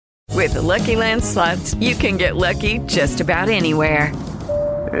With the Lucky Land Slots, you can get lucky just about anywhere.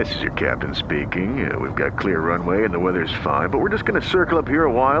 This is your captain speaking. We've got clear runway and the weather's fine, but we're just going to circle up here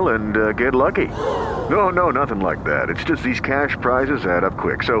a while and get lucky. No, nothing like that. It's just these cash prizes add up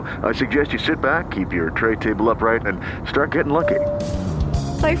quick. So I suggest you sit back, keep your tray table upright, and start getting lucky.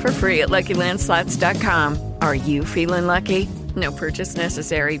 Play for free at LuckyLandSlots.com. Are you feeling lucky? No purchase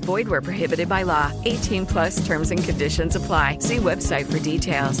necessary. Void where prohibited by law. 18 plus terms and conditions apply. See website for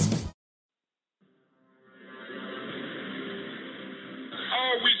details.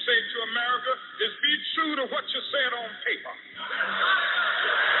 All we say to America is be true to what you said on paper.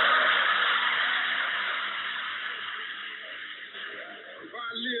 If I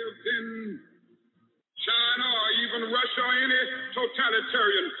lived in China or even Russia or any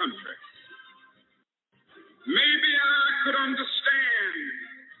totalitarian country, maybe I could understand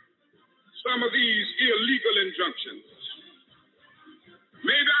some of these illegal injunctions.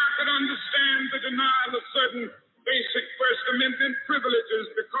 Maybe I could understand the denial of certain basic First Amendment privileges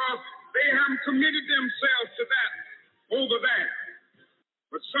because they haven't committed themselves to that over there.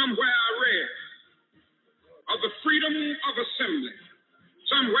 But somewhere I read of the freedom of assembly.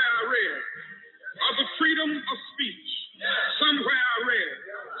 Somewhere I read of the freedom of speech. Somewhere I read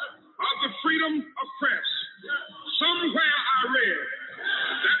of the freedom of press. Somewhere I read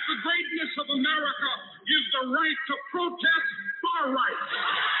that the greatness of America is the right to protest for rights.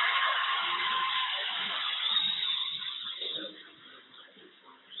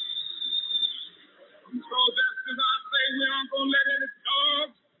 So just as I say we aren't going to let any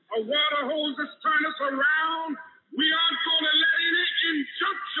dogs or water hoses turn us around, we aren't going to let any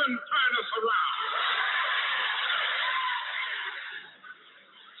injunction turn us around.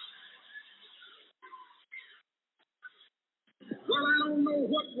 Well, I don't know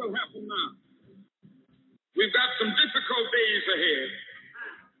what will happen now. We've got some difficult days ahead.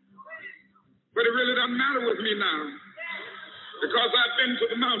 But it really doesn't matter with me now because I've been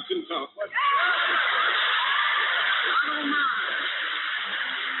to the mountaintop. I don't mind.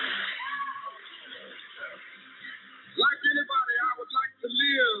 Like anybody, I would like to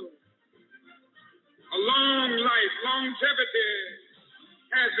live a long life. Longevity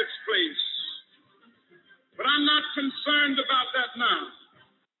has its place. But I'm not concerned about that now.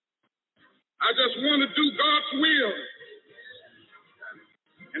 I just want to do God's will.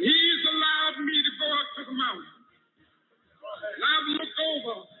 And He's allowed me to go up to the mountain. And I've looked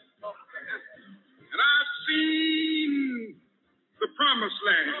over and I've seen the promised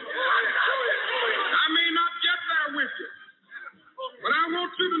land. I may not get there with you, but I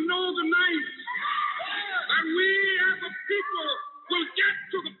want you to know tonight that we as a people will get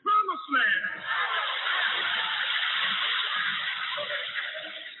to the promised land.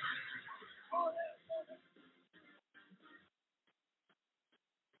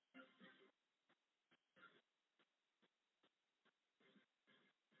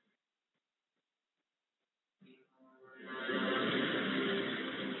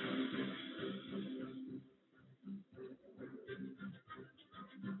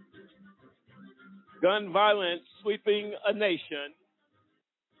 Gun violence sweeping a nation.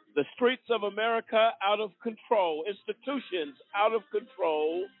 The streets of America out of control. Institutions out of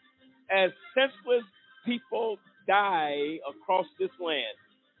control as senseless people die across this land.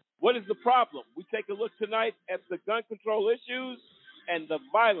 What is the problem? We take a look tonight at the gun control issues and the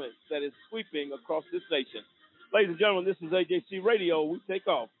violence that is sweeping across this nation. Ladies and gentlemen, this is AJC Radio. We take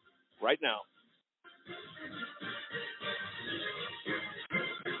off right now.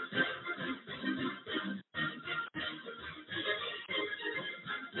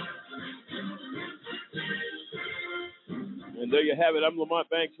 And there you have it. I'm Lamont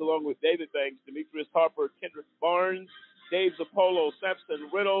Banks along with David Banks, Demetrius Harper, Kendrick Barnes, Dave Zappolo, Samson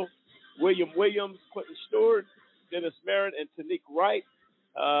Riddle, William Williams, Quentin Stewart, Dennis Merritt, and Tanique Wright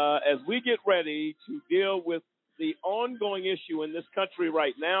as we get ready to deal with the ongoing issue in this country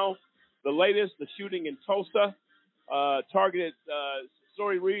right now. The latest, the shooting in Tulsa,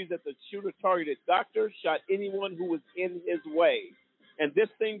 story reads that the shooter targeted doctors, shot anyone who was in his way. And this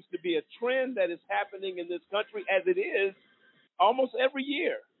seems to be a trend that is happening in this country as it is almost every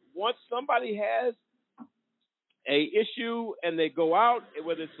year. Once somebody has a issue and they go out,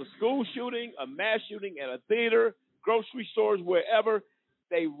 whether it's a school shooting, a mass shooting at a theater, grocery stores, wherever,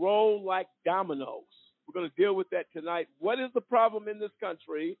 they roll like dominoes. We're going to deal with that tonight. What is the problem in this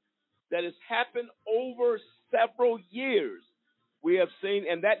country that has happened over several years? We have seen,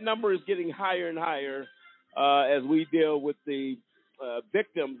 and that number is getting higher and higher as we deal with the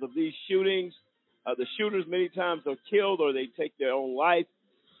victims of these shootings. The shooters many times are killed or they take their own life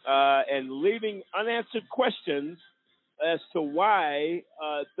and leaving unanswered questions as to why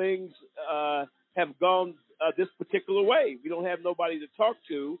things have gone this particular way. We don't have nobody to talk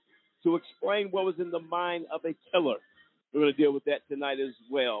to explain what was in the mind of a killer. We're going to deal with that tonight as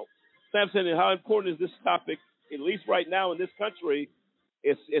well. Samson, how important is this topic, at least right now in this country?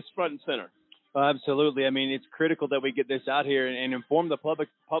 It's front and center. Absolutely. I mean, it's critical that we get this out here and inform the public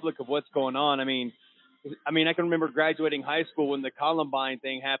of what's going on. I mean, I can remember graduating high school when the Columbine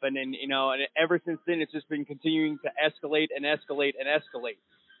thing happened, and and ever since then it's just been continuing to escalate and escalate and escalate.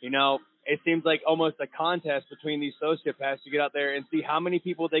 It seems like almost a contest between these sociopaths to get out there and see how many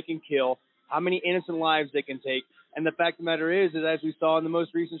people they can kill, how many innocent lives they can take. And the fact of the matter is as we saw in the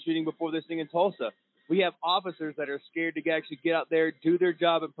most recent shooting before this thing in Tulsa, we have officers that are scared to actually get out there, do their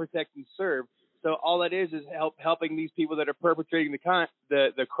job, and protect and serve. So all that is helping these people that are perpetrating the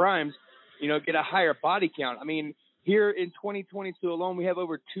crimes, get a higher body count. I mean, here in 2022 alone, we have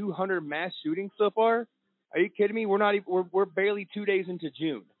over 200 mass shootings so far. Are you kidding me? We're barely 2 days into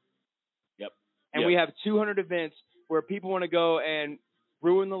June. Yep. And we have 200 events where people want to go and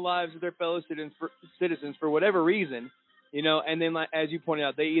ruin the lives of their fellow citizens for whatever reason, and then, as you pointed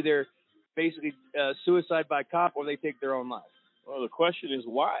out, they either basically suicide by cop or they take their own life. Well, the question is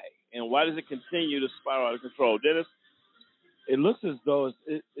why? And why does it continue to spiral out of control? Dennis? It looks as though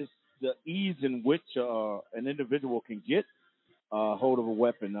it's the ease in which an individual can get hold of a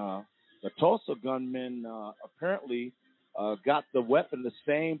weapon. The Tulsa gunman apparently got the weapon the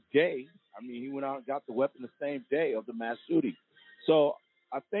same day. I mean, he went out and got the weapon the same day of the mass shooting. So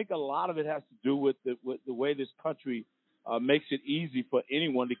I think a lot of it has to do with the way this country makes it easy for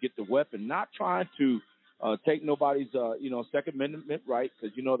anyone to get the weapon. Not trying to take nobody's Second Amendment right,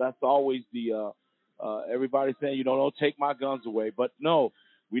 because that's always the everybody saying don't take my guns away. But no,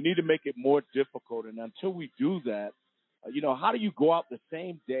 we need to make it more difficult. And until we do that, how do you go out the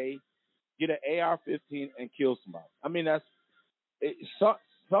same day, get an AR-15 and kill somebody? I mean,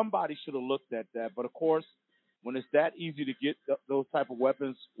 somebody should have looked at that. But of course, when it's that easy to get those type of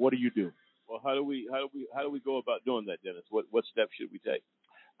weapons, what do? Well, how do we go about doing that, Dennis? What steps should we take?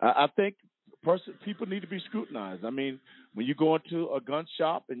 I think people need to be scrutinized. I mean, when you go into a gun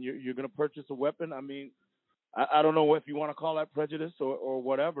shop and you're going to purchase a weapon, I mean, I don't know if you want to call that prejudice or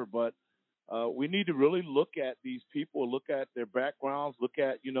whatever, but we need to really look at these people, look at their backgrounds, look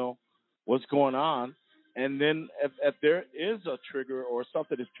at what's going on, and then if there is a trigger or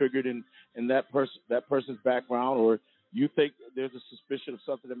something is triggered in that person's background, or you think there's a suspicion of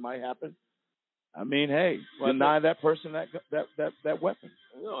something that might happen, I mean, hey, deny that person that weapon.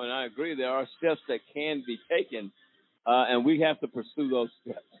 No, and I agree. There are steps that can be taken, and we have to pursue those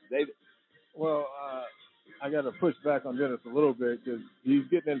steps. I got to push back on Dennis a little bit because he's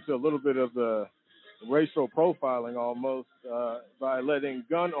getting into a little bit of the racial profiling almost by letting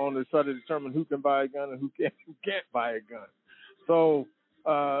gun owners try to determine who can buy a gun and who can't buy a gun. So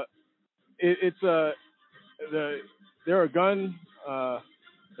there are guns.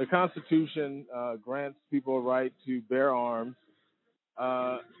 The Constitution grants people a right to bear arms,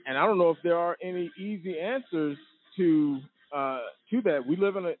 and I don't know if there are any easy answers to that. We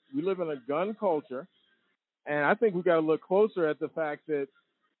live in a gun culture, and I think we got to look closer at the fact that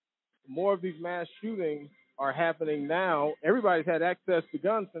more of these mass shootings are happening now. Everybody's had access to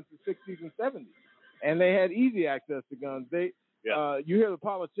guns since the 60s and 70s, and they had easy access to guns. You hear the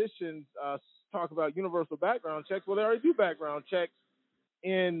politicians talk about universal background checks. Well, they already do background checks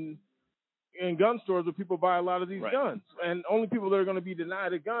in gun stores where people buy a lot of these guns, and only people that are going to be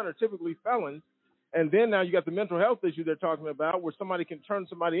denied a gun are typically felons. And then now you got the mental health issue they're talking about, where somebody can turn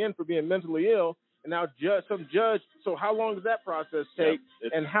somebody in for being mentally ill, and now some judge. So how long does that process take,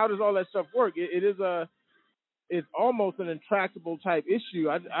 and how does all that stuff work? It's almost an intractable type issue.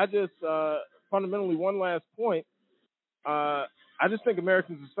 I just fundamentally, one last point. I just think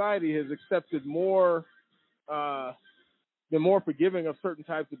American society has accepted more. Been more forgiving of certain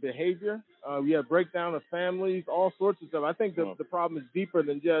types of behavior. We have breakdown of families, all sorts of stuff. I think the problem is deeper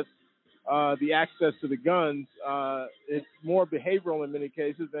than just the access to the guns. It's more behavioral in many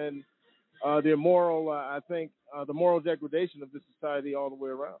cases, and the moral, the moral degradation of this society all the way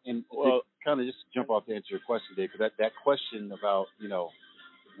around. And kind of just jump off to answer your question, Dave, because that question about,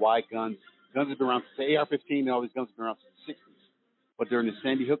 why guns have been around, the AR-15 and all these guns have been around since the 60s. But during the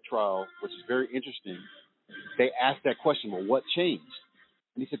Sandy Hook trial, which is very interesting, they asked that question, well, what changed?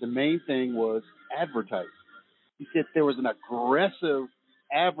 And he said the main thing was advertising. He said there was an aggressive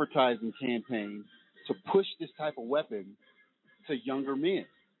advertising campaign to push this type of weapon to younger men.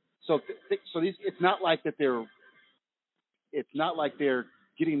 So these, it's not like they're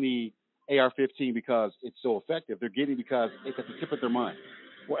getting the AR-15 because it's so effective. They're getting it because it's at the tip of their mind.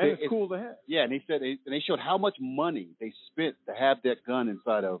 Well, and it's cool to have. Yeah, and they showed how much money they spent to have that gun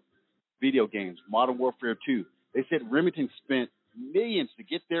inside of video games, Modern Warfare 2. They said Remington spent millions to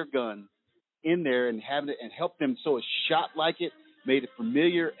get their gun in there and having it and help them so it shot like it, made it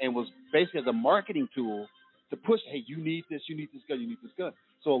familiar, and was basically as a marketing tool to push, hey, you need this gun, you need this gun.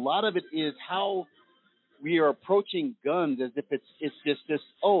 So a lot of it is how we are approaching guns as if it's just this,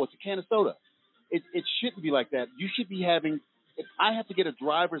 oh, it's a can of soda. It shouldn't be like that. You should be having, if I have to get a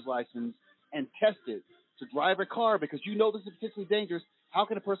driver's license and test it to drive a car because you know this is potentially dangerous, how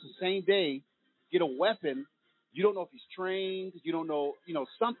can a person same day get a weapon? You don't know if he's trained. You don't know,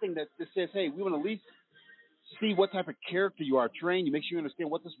 something that says, hey, we want to at least see what type of character you are, trained. You make sure you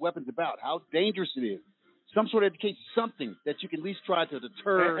understand what this weapon's about, how dangerous it is. Some sort of education, something that you can at least try to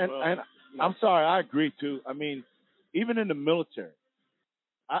deter. And I'm sorry, I agree too. I mean, even in the military,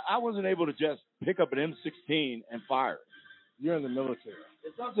 I wasn't able to just pick up an M16 and fire it. You're in the military.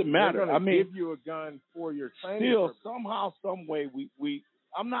 It doesn't matter. I mean, give you a gun for your training. Still, purpose. somehow, some way, we.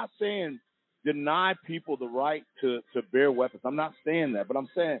 I'm not saying deny people the right to bear weapons. I'm not saying that, but I'm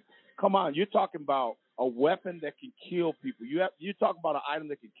saying, come on, you're talking about a weapon that can kill people. You talk about an item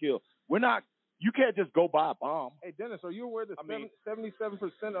that can kill. You can't just go buy a bomb. Hey, Dennis, are you aware that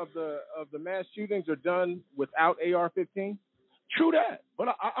 77% of the mass shootings are done without AR-15? True that, but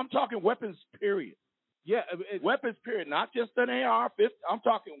I'm talking weapons, period. Yeah, weapons, period. Not just an AR-15. I'm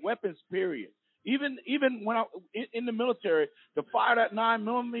talking weapons, period. Even when I in the military, to fire that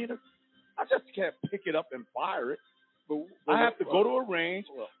 9mm, I just can't pick it up and fire it. But I have to go to a range.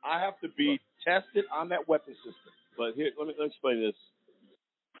 I have to be tested on that weapon system. But here, let me explain this.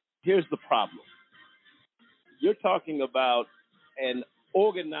 Here's the problem. You're talking about an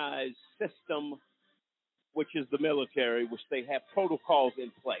organized system, which is the military, which they have protocols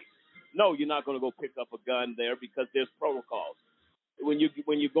in place. No, you're not going to go pick up a gun there because there's protocols. When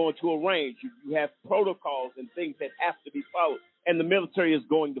you go into a range, you have protocols and things that have to be followed, and the military is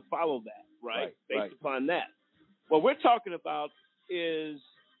going to follow that, right? Based upon that. What we're talking about is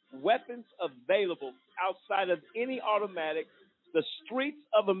weapons available outside of any automatic, the streets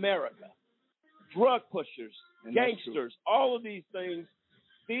of America, drug pushers, gangsters, all of these things.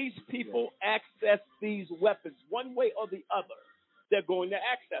 These people access these weapons one way or the other. They're going to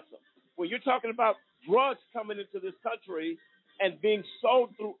access them. When you're talking about drugs coming into this country and being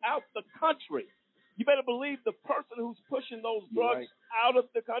sold throughout the country, you better believe the person who's pushing those drugs out of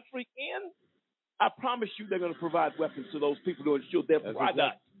the country I promise you they're going to provide weapons to those people to ensure their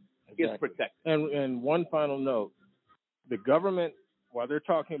product is protected. And one final note, the government, while they're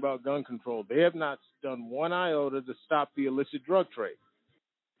talking about gun control, they have not done one iota to stop the illicit drug trade.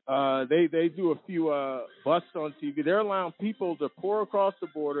 They do a few busts on TV. They're allowing people to pour across the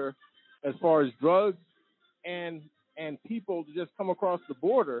border as far as drugs and people to just come across the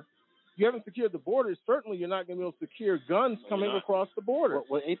border. You haven't secured the border. Certainly, you're not going to be able to secure guns coming across the border.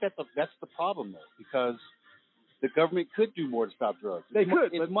 Well, ain't that's the problem though? Because the government could do more to stop drugs. They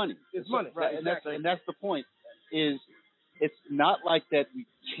could. It's money. It's money. Right. Exactly. And that's the point. Is it's not like that we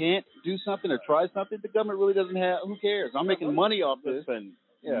can't do something or try something. The government really doesn't have. Who cares? I'm making money off this. Listen,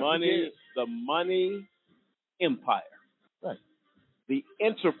 the money empire, right? The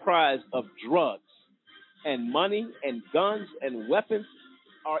enterprise of drugs and money and guns and weapons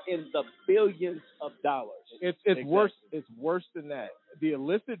are in the billions of dollars. It's worse. It's worse than that. The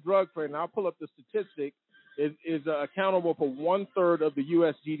illicit drug trade, and I'll pull up the statistic, is accountable for 1/3 of the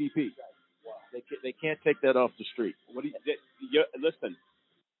U.S. GDP. They can't take that off the street. Listen,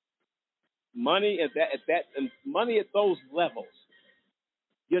 money money at those levels,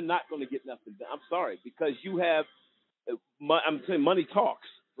 you're not going to get nothing done. I'm sorry, because you have. I'm saying money talks,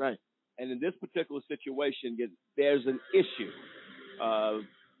 right? And in this particular situation, there's an issue.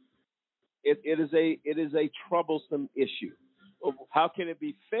 It is a troublesome issue. How can it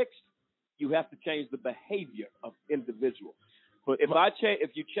be fixed? You have to change the behavior of individuals. If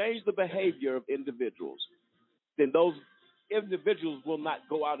you change the behavior of individuals, then those individuals will not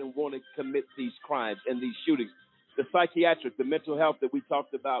go out and want to commit these crimes and these shootings. The psychiatric, the mental health that we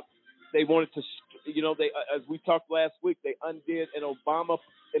talked about, they wanted to, as we talked last week, they undid an Obama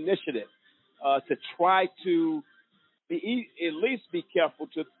initiative to try to at least be careful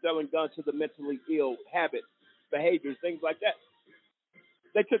to selling guns to the mentally ill, habits, behaviors, things like that.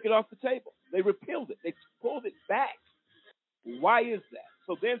 They took it off the table. They repealed it. They pulled it back. Why is that?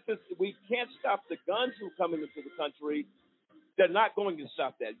 So then, since we can't stop the guns from coming into the country, they're not going to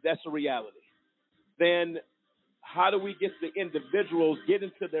stop that. That's a reality. Then how do we get the individuals, get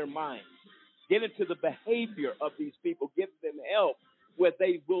into their minds, get into the behavior of these people, give them help where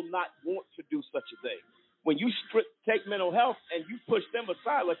they will not want to do such a thing? When you take mental health and you push them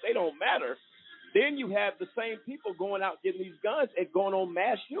aside like they don't matter, then you have the same people going out getting these guns and going on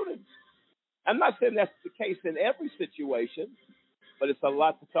mass shootings. I'm not saying that's the case in every situation, but it's a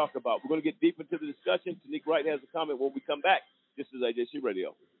lot to talk about. We're going to get deep into the discussion. Tanique Wright has a comment when we come back. This is AJC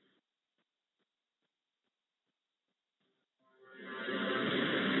Radio.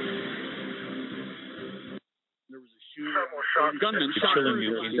 There was a shooter, gunman shot in.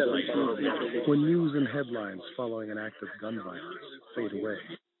 When news and headlines following an act of gun violence fade away,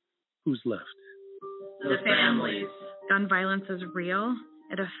 who's left? The families. Gun violence is real.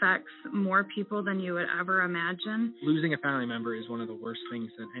 It affects more people than you would ever imagine. Losing a family member is one of the worst things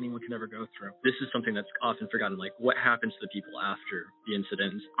that anyone can ever go through. This is something that's often forgotten, like what happens to the people after the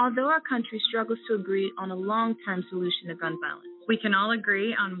incident. Although our country struggles to agree on a long-term solution to gun violence, we can all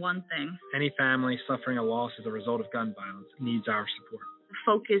agree on one thing. Any family suffering a loss as a result of gun violence needs our support. The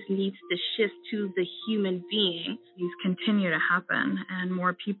focus needs to shift to the human being. These continue to happen, and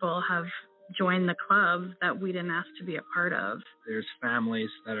more people have joined the club that we didn't ask to be a part of. There's families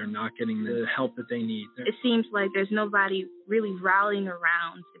that are not getting the help that they need. It seems like there's nobody really rallying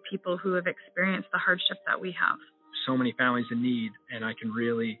around the people who have experienced the hardship that we have. So many families in need, and I can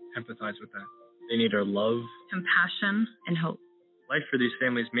really empathize with that. They need our love, compassion, and hope. Life for these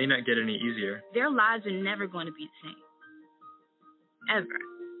families may not get any easier. Their lives are never going to be the same. Ever.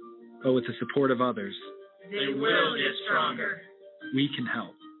 But with the support of others, they will get stronger. We can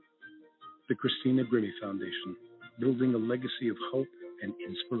help. The Christina Grimmie Foundation, building a legacy of hope and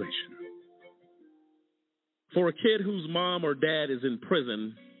inspiration. For a kid whose mom or dad is in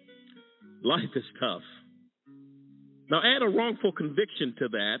prison, life is tough. Now add a wrongful conviction to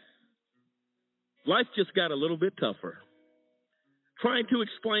that, life just got a little bit tougher. Trying to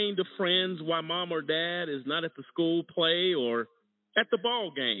explain to friends why mom or dad is not at the school play or at the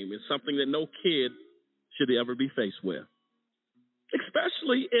ball game is something that no kid should ever be faced with.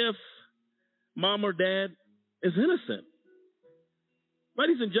 Especially if mom or dad is innocent.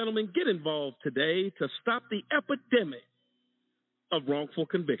 Ladies and gentlemen, get involved today to stop the epidemic of wrongful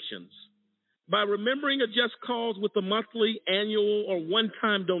convictions. By remembering a Just Cause with a monthly, annual, or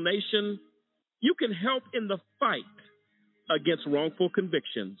one-time donation, you can help in the fight against wrongful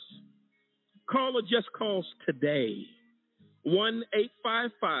convictions. Call a Just Cause today.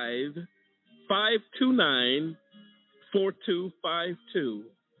 1-855-529-4252.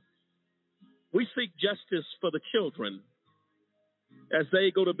 We seek justice for the children as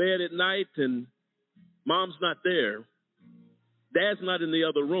they go to bed at night and mom's not there, dad's not in the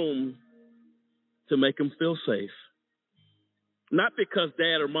other room to make them feel safe. Not because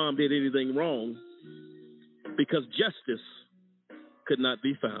dad or mom did anything wrong, because justice could not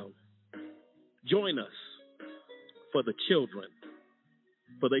be found. Join us for the children,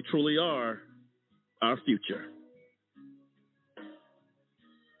 for they truly are our future.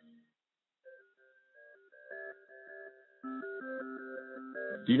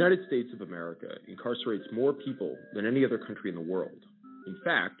 The United States of America incarcerates more people than any other country in the world. In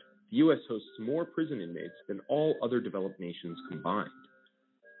fact, the U.S. hosts more prison inmates than all other developed nations combined.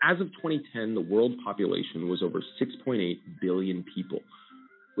 As of 2010, the world population was over 6.8 billion people,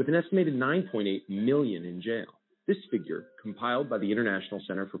 with an estimated 9.8 million in jail. This figure, compiled by the International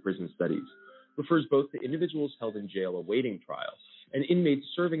Center for Prison Studies, refers both to individuals held in jail awaiting trial and inmates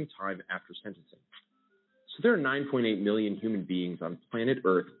serving time after sentencing. So there are 9.8 million human beings on planet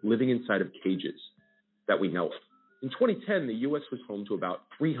Earth living inside of cages that we know of. In 2010, the U.S. was home to about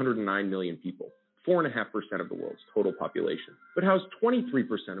 309 million people, 4.5% of the world's total population, but housed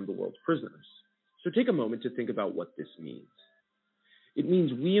 23% of the world's prisoners. So take a moment to think about what this means. It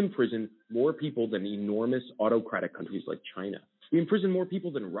means we imprison more people than enormous autocratic countries like China. We imprison more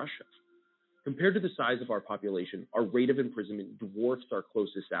people than Russia. Compared to the size of our population, our rate of imprisonment dwarfs our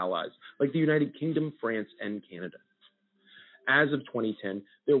closest allies, like the United Kingdom, France, and Canada. As of 2010,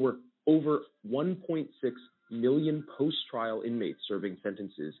 there were over 1.6 million post-trial inmates serving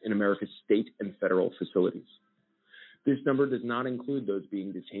sentences in America's state and federal facilities. This number does not include those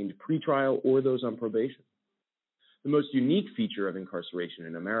being detained pre-trial or those on probation. The most unique feature of incarceration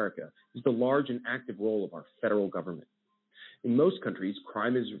in America is the large and active role of our federal government. In most countries,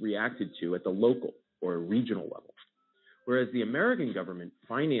 crime is reacted to at the local or regional level, whereas the American government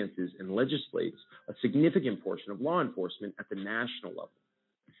finances and legislates a significant portion of law enforcement at the national level.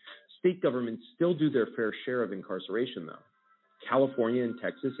 State governments still do their fair share of incarceration, though. California and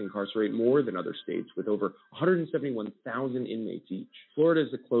Texas incarcerate more than other states with over 171,000 inmates each. Florida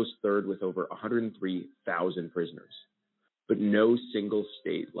is a close third with over 103,000 prisoners. But no single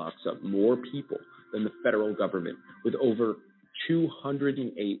state locks up more people than the federal government with over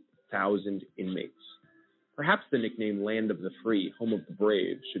 208,000 inmates. Perhaps the nickname Land of the Free, Home of the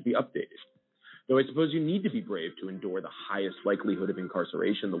Brave should be updated. Though I suppose you need to be brave to endure the highest likelihood of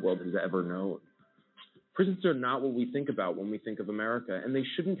incarceration the world has ever known. Prisons are not what we think about when we think of America, and they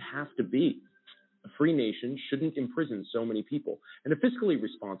shouldn't have to be. A free nation shouldn't imprison so many people, and a fiscally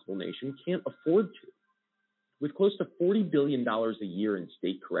responsible nation can't afford to. With close to $40 billion a year in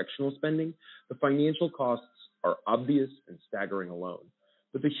state correctional spending, the financial costs are obvious and staggering alone,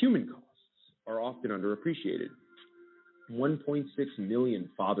 but the human costs are often underappreciated. 1.6 million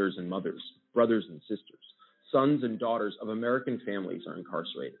fathers and mothers, brothers and sisters, sons and daughters of American families are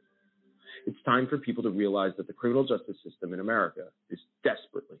incarcerated. It's time for people to realize that the criminal justice system in America is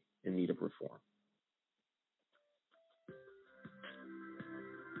desperately in need of reform.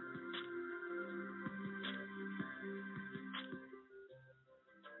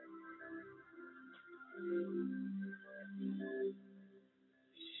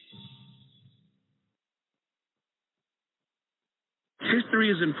 History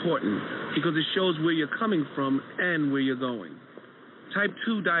is important because it shows where you're coming from and where you're going. Type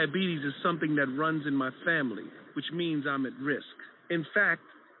 2 diabetes is something that runs in my family, which means I'm at risk. In fact,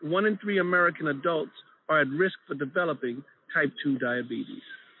 1 in 3 American adults are at risk for developing type 2 diabetes.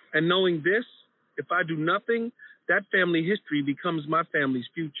 And knowing this, if I do nothing, that family history becomes my family's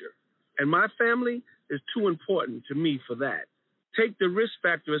future. And my family is too important to me for that. Take the risk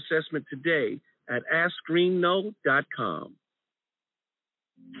factor assessment today at AskScreenKnow.com.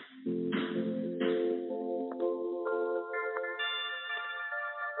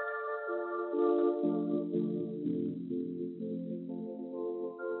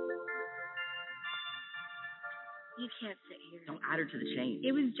 You can't sit here. Don't add her to the chain.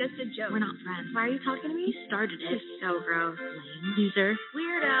 It was just a joke. We're not friends. Why are you talking to me? You started it. It's so gross. Lame loser.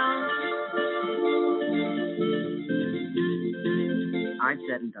 Weirdo. I've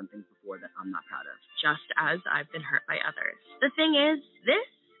said and done things before that I'm not proud of. Just as I've been hurt by others. The thing is, this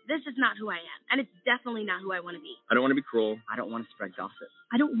is not who I am. And it's definitely not who I want to be. I don't want to be cruel. I don't want to spread gossip.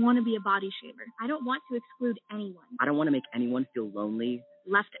 I don't want to be a body shamer. I don't want to exclude anyone. I don't want to make anyone feel lonely,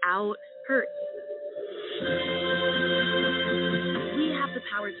 left out, hurt. We have the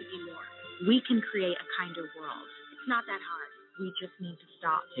power to be more. We can create a kinder world. It's not that hard. We just need to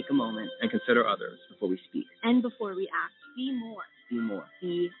stop. Take a moment and consider others before we speak. And before we act. Be more. Be more.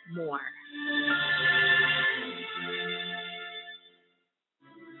 Be more.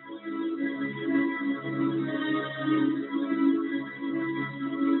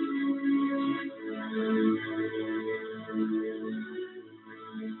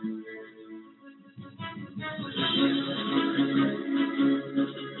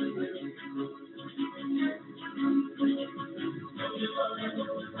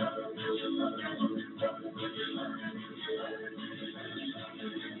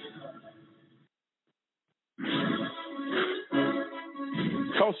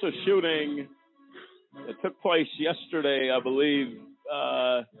 Tulsa shooting that took place yesterday, I believe,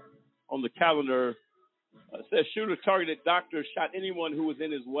 on the calendar. Says shooter targeted doctors, shot anyone who was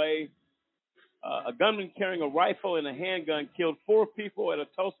in his way. A gunman carrying a rifle and a handgun killed 4 people at a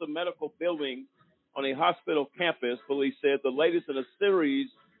Tulsa medical building on a hospital campus, police said, the latest in a series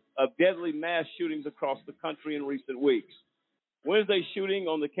of deadly mass shootings across the country in recent weeks. Wednesday's shooting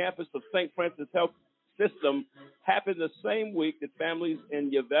on the campus of St. Francis Health System happened the same week that families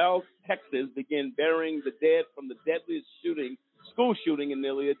in Uvalde, Texas began burying the dead from the deadliest school shooting in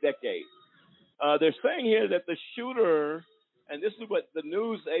nearly a decade. They're saying here that the shooter, and this is what the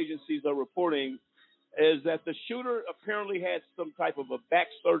news agencies are reporting, is that the shooter apparently had some type of a back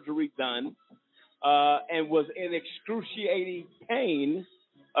surgery done and was in excruciating pain,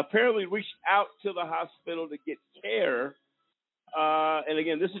 apparently reached out to the hospital to get care. And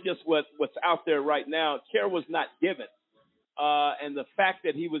again, this is just what's out there right now. Care was not given. And the fact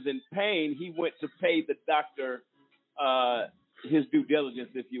that he was in pain, he went to pay the doctor his due diligence,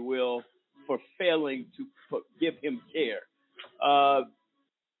 if you will, for failing to give him care.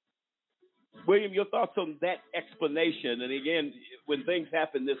 William, your thoughts on that explanation? And again, when things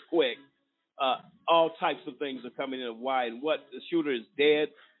happen this quick, all types of things are coming in of why and what. The shooter is dead.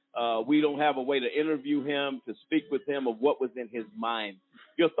 We don't have a way to interview him, to speak with him of what was in his mind.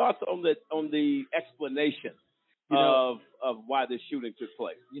 Your thoughts on the explanation of why this shooting took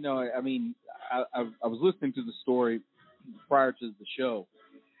place? You know, I mean, I was listening to the story prior to the show,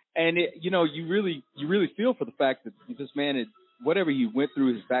 and you really feel for the fact that this man had, whatever he went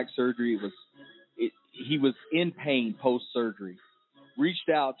through, his back surgery, he was in pain post surgery. Reached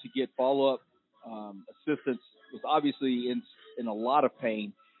out to get follow up assistance. Was obviously in a lot of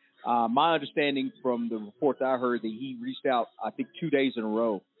pain. My understanding from the reports I heard that he reached out, I think, 2 days in a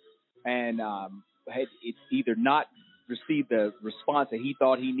row, and had either not received the response that he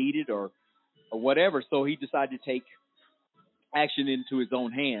thought he needed or whatever. So he decided to take action into his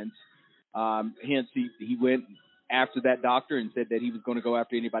own hands. Hence, he went after that doctor and said that he was going to go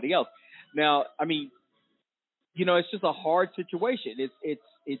after anybody else. Now, I mean, it's just a hard situation.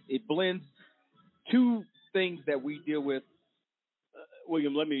 It blends two things that we deal with.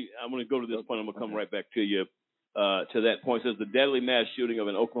 William, I'm going to go to this point. I'm going to come right back to you. To that point, it says the deadly mass shooting of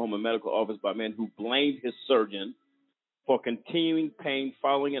an Oklahoma medical office by men who blamed his surgeon for continuing pain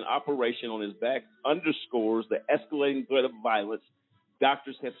following an operation on his back underscores the escalating threat of violence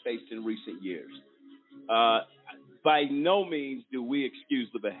doctors have faced in recent years. By no means do we excuse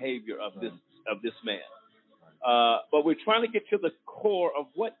the behavior of this man, but we're trying to get to the core of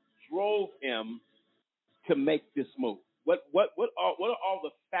what drove him to make this move. What are all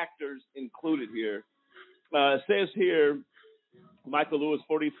the factors included here? It says here, Michael Lewis,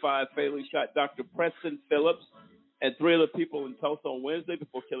 45, fatally shot Dr. Preston Phillips and 3 other people in Tulsa on Wednesday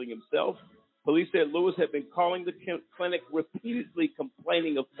before killing himself. Police said Lewis had been calling the clinic repeatedly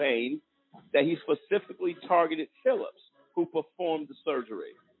complaining of pain, that he specifically targeted Phillips, who performed the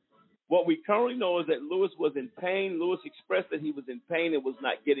surgery. What we currently know is that Lewis was in pain. Lewis expressed that he was in pain and was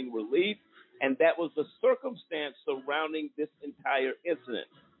not getting relief, and that was the circumstance surrounding this entire incident.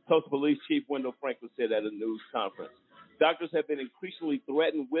 Tulsa Police Chief Wendell Franklin said at a news conference. Doctors have been increasingly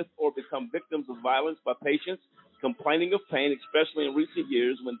threatened with or become victims of violence by patients complaining of pain, especially in recent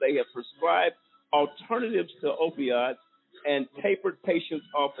years when they have prescribed alternatives to opioids and tapered patients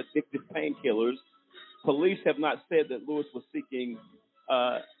off addictive painkillers. Police have not said that Lewis was seeking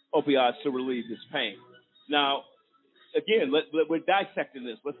opioids to relieve his pain. Now, again, we're dissecting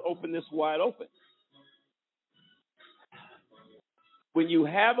this. Let's open this wide open. When you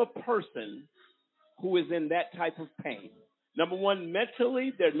have a person who is in that type of pain, number one,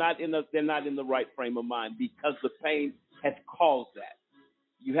 mentally they're not in the right frame of mind because the pain has caused that.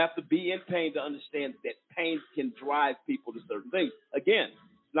 You have to be in pain to understand that pain can drive people to certain things. Again,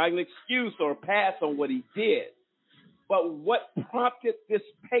 it's not an excuse or a pass on what he did, but what prompted this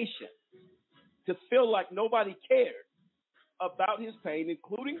patient to feel like nobody cared about his pain,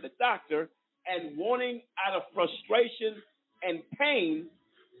 including the doctor, and wanting out of frustration and pain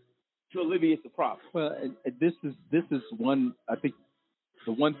to alleviate the problem. Well, this is one. I think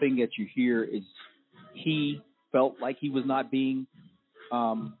the one thing that you hear is he felt like he was not being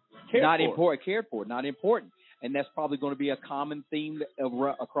cared for, not important, and that's probably going to be a common theme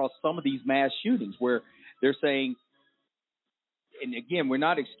across some of these mass shootings where they're saying, and again, we're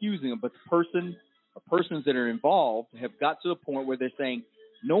not excusing them, but persons that are involved have got to the point where they're saying,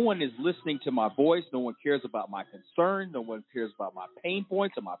 no one is listening to my voice. No one cares about my concern. No one cares about my pain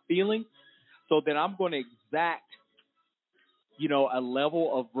points or my feelings. So then I'm going to exact, a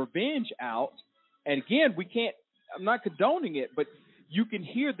level of revenge out. And again, I'm not condoning it, but you can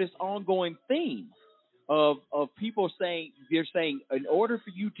hear this ongoing theme of people saying, they're saying, in order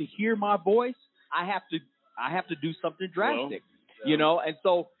for you to hear my voice, I have to do something drastic,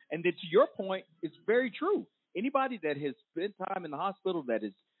 and then to your point, it's very true. Anybody that has spent time in the hospital that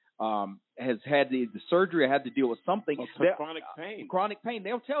has had the surgery or had to deal with something, chronic pain,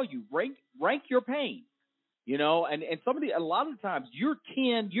 they'll tell you rank your pain, and a lot of the times you're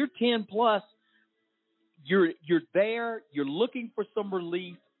 10 plus, you're there, you're looking for some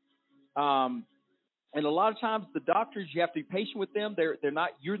relief, and a lot of times the doctors, you have to be patient with them.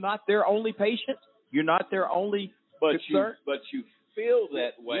 You're not their only patient, you're not their only concern. But you feel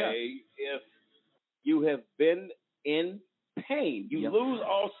that way if you have been in pain. You lose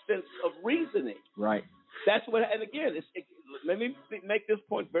all sense of reasoning. Right. That's what, and again, let me make this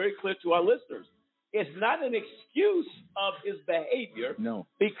point very clear to our listeners. It's not an excuse of his behavior. No.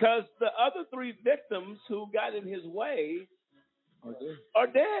 Because the other 3 victims who got in his way are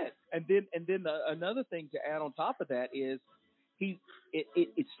dead. And then another thing to add on top of that is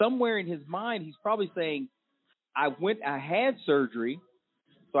it's somewhere in his mind, he's probably saying, I had surgery.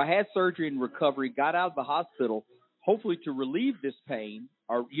 So I had surgery and recovery, got out of the hospital, hopefully to relieve this pain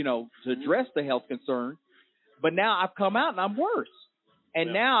or, to address the health concern. But now I've come out and I'm worse.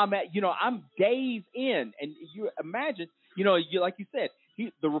 And now I'm I'm days in. And you imagine, like you said,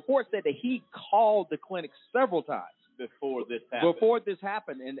 the report said that he called the clinic several times before this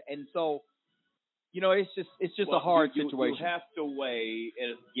happened. And so, it's just a hard situation. You have to weigh,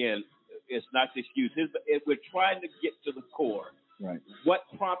 and again, it's not the excuse. We're trying to get to the core. Right. What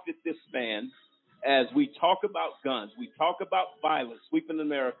prompted this man, as we talk about guns, we talk about violence sweeping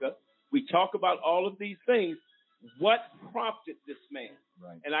America, we talk about all of these things, what prompted this man?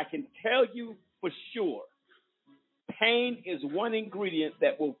 Right. And I can tell you for sure, pain is one ingredient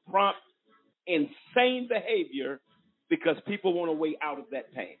that will prompt insane behavior because people want a way out of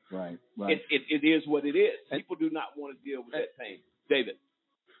that pain. Right. It is what it is. People do not want to deal with that pain. David.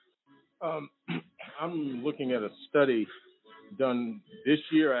 I'm looking at a study done this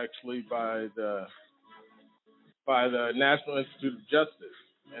year, actually, by the National Institute of Justice,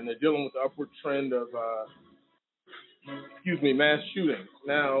 and they're dealing with the upward trend of mass shootings.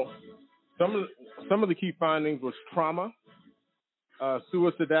 Now, some of the key findings was trauma,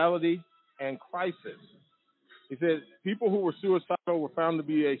 suicidality, and crisis. He said people who were suicidal were found to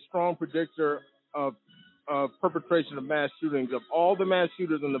be a strong predictor of perpetration of mass shootings. Of all the mass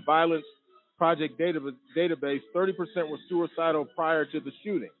shooters in the Violence Project database, 30% were suicidal prior to the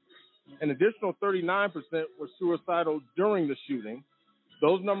shooting. An additional 39% were suicidal during the shooting.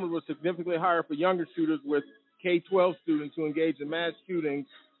 Those numbers were significantly higher for younger shooters, with K-12 students who engaged in mass shootings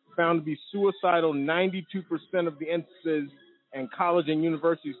found to be suicidal 92% of the instances, and college and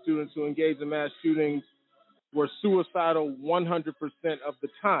university students who engaged in mass shootings were suicidal 100% of the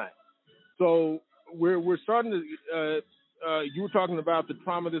time. So we're starting to. You were talking about the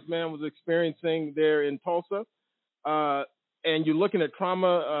trauma this man was experiencing there in Tulsa, and you're looking at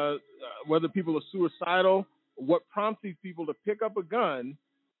trauma, whether people are suicidal. What prompts these people to pick up a gun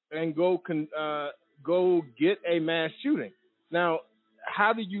and go get a mass shooting? Now,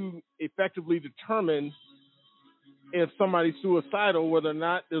 how do you effectively determine if somebody's suicidal, whether or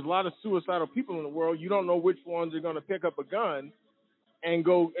not there's a lot of suicidal people in the world? You don't know which ones are going to pick up a gun and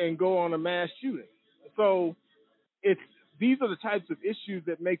go on a mass shooting. So these are the types of issues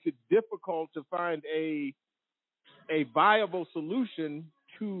that makes it difficult to find a viable solution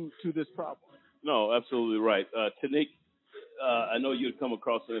to this problem. No, absolutely right. Tanique, I know you'd come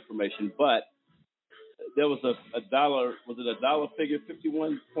across some information, but there was a dollar, was it a dollar figure,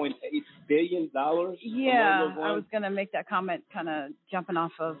 $51.8 billion? Yeah, I was going to make that comment kind of jumping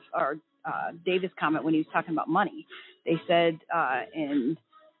off of David's comment when he was talking about money. They said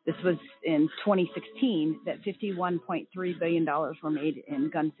this was in 2016 that $51.3 billion were made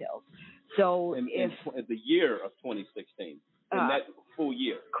in gun sales. So in the year of 2016, in that full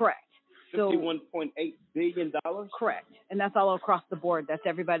year. Correct. $51.8 billion? Correct. And that's all across the board. That's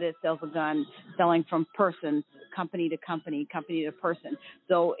everybody that sells a gun, selling from person, company to company, company to person.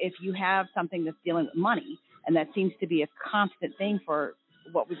 So if you have something that's dealing with money, and that seems to be a constant thing for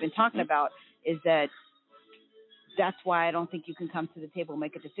what we've been talking about, is that's why I don't think you can come to the table and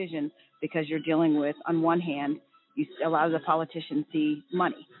make a decision, because you're dealing with, on one hand, a lot of the politicians see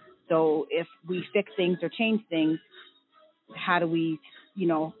money. So if we fix things or change things, how do we,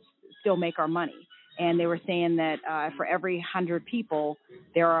 still make our money? And they were saying that for every 100 people,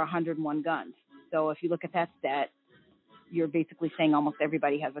 there are 101 guns. So if you look at that stat, you're basically saying almost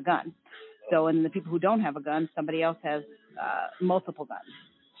everybody has a gun. So, and the people who don't have a gun, somebody else has multiple guns.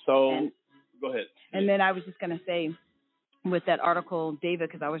 So, go ahead. And then I was just going to say, with that article, David,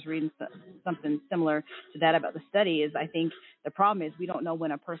 because I was reading something similar to that about the study, is I think the problem is we don't know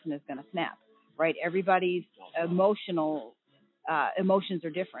when a person is going to snap, right? Everybody's emotions are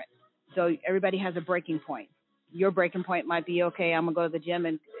different. So everybody has a breaking point. Your breaking point might be, okay, I'm going to go to the gym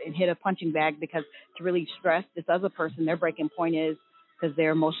and hit a punching bag because to relieve stress. This other person, their breaking point is because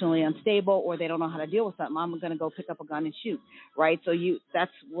they're emotionally unstable or they don't know how to deal with something. I'm going to go pick up a gun and shoot, right? So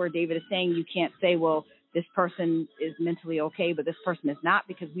that's where David is saying you can't say, well, this person is mentally okay, but this person is not,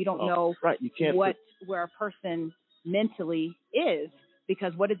 because we don't know where a person mentally is.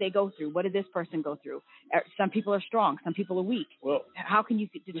 Because what did they go through? What did this person go through? Some people are strong. Some people are weak. Well, how can you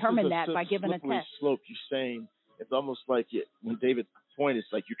determine that by giving a test? Slope. You're saying it's almost like when David's point is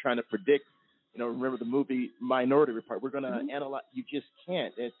like you're trying to predict. Remember the movie Minority Report? We're going to analyze. You just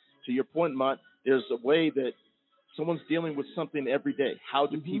can't. And to your point, Mont, there's a way that someone's dealing with something every day. How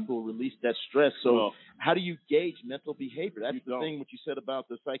do people release that stress? So how do you gauge mental behavior? That's the thing. What you said about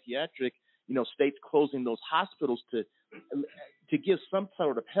the psychiatric. States closing those hospitals to give some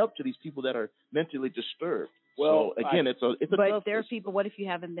sort of help to these people that are mentally disturbed. Well, so again, it's a. But there are people. What if you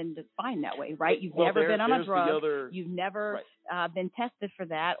haven't been defined that way, right? You've never been on a drug. You've never been tested for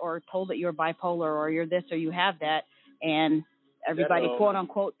that, or told that you're bipolar, or you're this, or you have that, and everybody, quote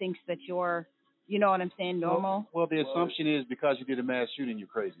unquote, thinks that you're. You know what I'm saying? Normal. Well, the assumption is because you did a mass shooting, you're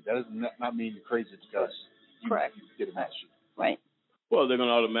crazy. That does not mean you're crazy because you did a mass shooting. Right. Well, they're going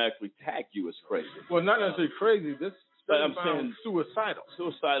to automatically tag you as crazy. Well, not necessarily crazy. This but I'm saying suicidal.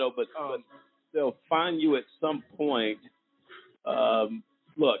 Suicidal, but they'll find you at some point.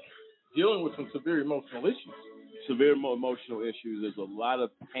 Look, dealing with some severe emotional issues. Severe emotional issues. There's a lot of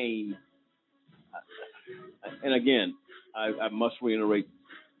pain. And again, I must reiterate,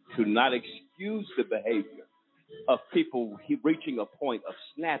 to not excuse the behavior of people reaching a point of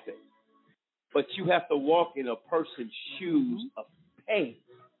snapping. but you have to walk in a person's shoes of pain.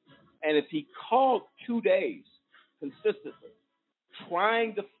 And if he called 2 days consistently,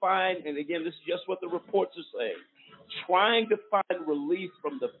 trying to find, and again, this is just what the reports are saying, trying to find relief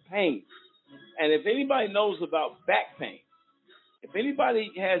from the pain. And if anybody knows about back pain, if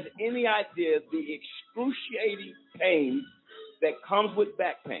anybody has any idea the excruciating pain that comes with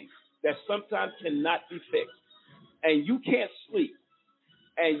back pain, that sometimes cannot be fixed, and you can't sleep,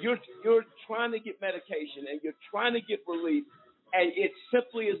 and you're trying to get medication, and you're trying to get relief, and it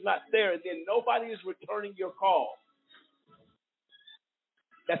simply is not there, and then nobody is returning your call,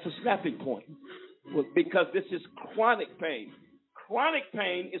 that's a snapping point, because this is chronic pain. Chronic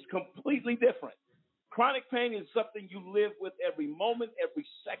pain is completely different. Chronic pain is something you live with every moment, every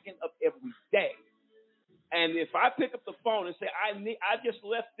second of every day. And if I pick up the phone and say, I just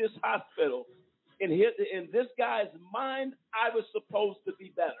left this hospital, in this guy's mind, I was supposed to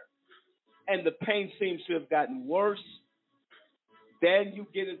be better. And the pain seems to have gotten worse. Then you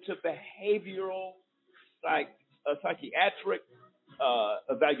get into behavioral, psychiatric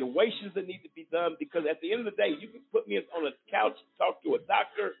evaluations that need to be done, because at the end of the day, you can put me on a couch, talk to a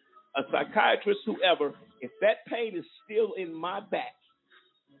doctor, a psychiatrist, whoever. If that pain is still in my back,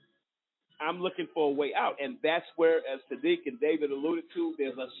 I'm looking for a way out. And that's where, as Sadiq and David alluded to,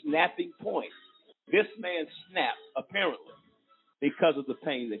 there's a snapping point. This man snapped, apparently, because of the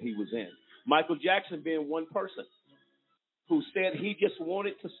pain that he was in. Michael Jackson being one person who said he just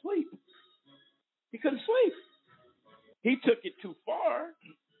wanted to sleep. He couldn't sleep. He took it too far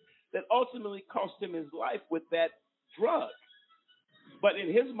that ultimately cost him his life with that drug. But in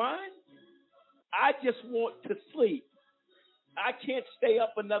his mind, I just want to sleep. I can't stay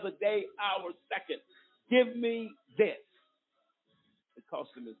up another day, hour, second. Give me this. It cost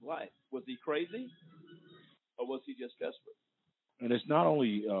him his life. Was he crazy, or was he just desperate? And it's not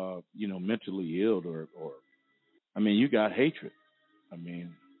only mentally ill or I mean, you got hatred. I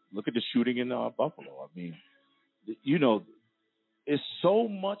mean, look at the shooting in Buffalo. I mean, it's so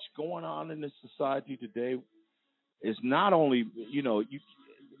much going on in this society today. It's not only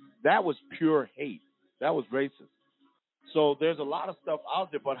that was pure hate. That was racist. So there's a lot of stuff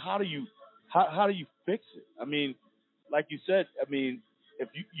out there, but how do you fix it? I mean, like you said, I mean, if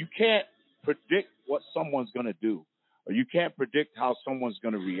you can't predict what someone's going to do, or you can't predict how someone's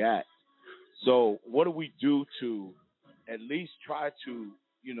going to react. So what do we do to at least try to,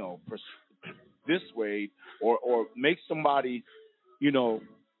 dissuade or make somebody,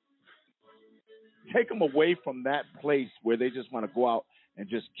 take them away from that place where they just want to go out and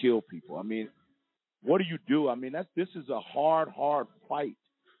just kill people? I mean, what do you do? I mean, this is a hard fight.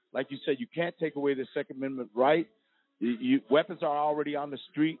 Like you said, you can't take away the Second Amendment right. Weapons are already on the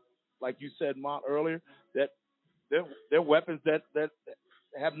street, like you said, Mont, earlier. That they're weapons that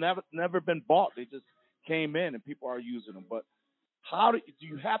have never been bought. They just came in and people are using them. But how do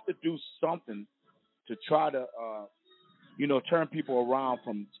you have to do something to try to turn people around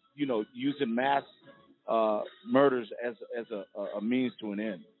from using mass murders as a means to an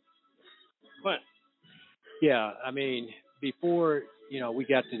end? But yeah, I mean, before we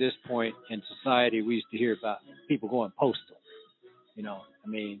got to this point in society, we used to hear about people going postal. I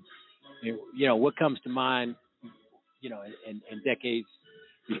mean, what comes to mind, in decades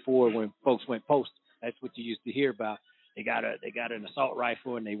before when folks went postal? That's what you used to hear about. They got an assault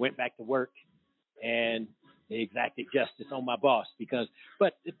rifle and they went back to work and they exacted justice on my boss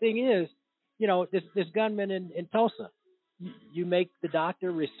but the thing is, this gunman in Tulsa, you make the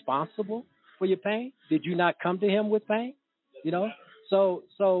doctor responsible for your pain. Did you not come to him with pain? So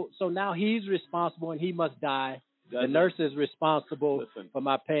now he's responsible and he must die. The nurse is responsible for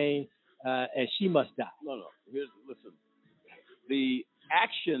my pain, and she must die. No. Listen. The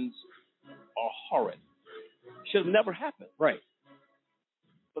actions are horrid. Should have never happened. Right.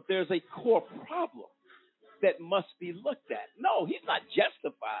 But there's a core problem that must be looked at. No, he's not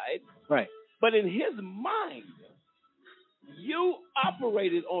justified. Right. But in his mind, you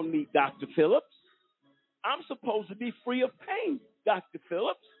operated on me, Dr. Phillips. I'm supposed to be free of pain, Dr.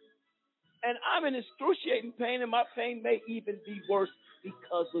 Phillips. And I'm in excruciating pain, and my pain may even be worse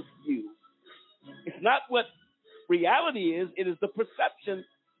because of you. It's not what reality is. It is the perception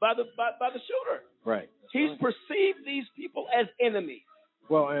by the shooter. Right. He's perceived these people as enemies.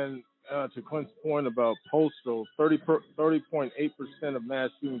 Well, and to Clint's point about postal, 30.8% of mass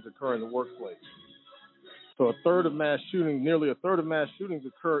shootings occur in the workplace. So nearly a third of mass shootings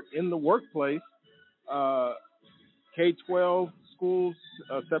occur in the workplace. K-12 schools,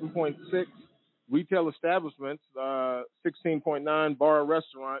 7.6, retail establishments, 16.9, bar,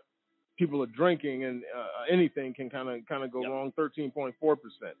 restaurant. People are drinking, and anything can kind of go wrong, 13.4%.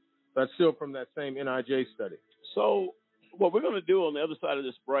 That's still from that same NIJ study. So what we're going to do on the other side of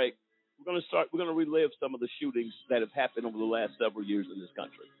this break, we're going to relive some of the shootings that have happened over the last several years in this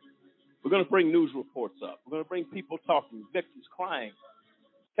country. We're going to bring news reports up. We're going to bring people talking, victims crying,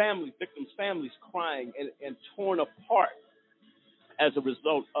 victims' families crying and torn apart as a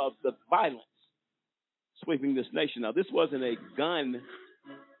result of the violence sweeping this nation. Now, this wasn't a gun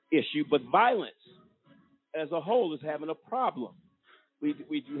issue, but violence as a whole is having a problem. We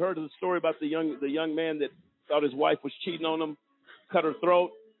heard of the story about the young man that thought his wife was cheating on him, cut her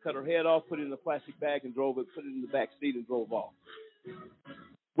throat, cut her head off, put it in a plastic bag and put it in the back seat and drove off.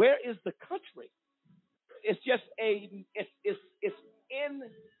 Where is the country? It's just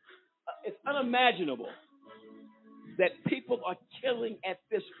it's unimaginable that people are killing at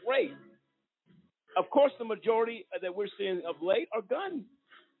this rate. Of course, the majority that we're seeing of late are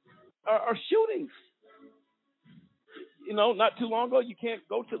shootings. You know, not too long ago, you can't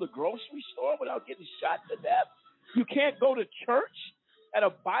go to the grocery store without getting shot to death. You can't go to church at a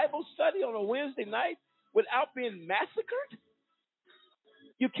Bible study on a Wednesday night without being massacred.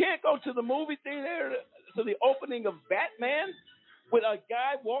 You can't go to the movie theater to the opening of Batman with a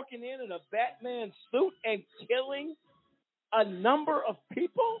guy walking in a Batman suit and killing a number of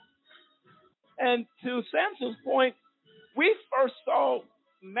people. And to Samson's point, we first saw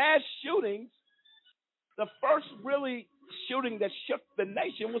mass shootings. The first really shooting that shook the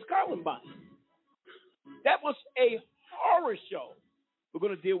nation was Columbine. That was a horror show. We're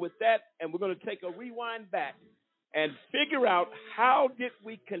going to deal with that, and we're going to take a rewind back and figure out how did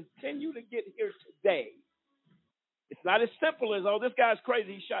we continue to get here today. It's not as simple as, oh, this guy's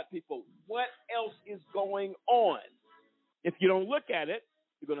crazy, he shot people. What else is going on? If you don't look at it,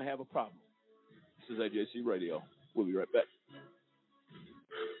 you're going to have a problem. This is AJC Radio. We'll be right back.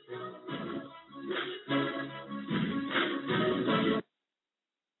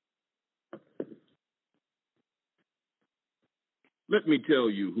 Let me tell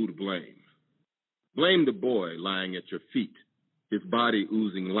you who to blame. Blame the boy lying at your feet, his body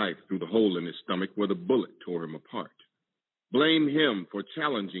oozing life through the hole in his stomach where the bullet tore him apart. Blame him for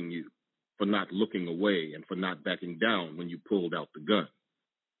challenging you, for not looking away and for not backing down when you pulled out the gun.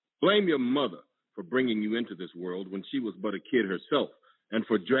 Blame your mother for bringing you into this world when she was but a kid herself and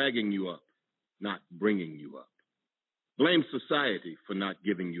for dragging you up, not bringing you up. Blame society for not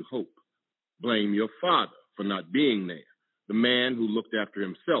giving you hope. Blame your father for not being there, the man who looked after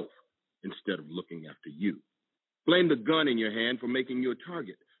himself instead of looking after you. Blame the gun in your hand for making you a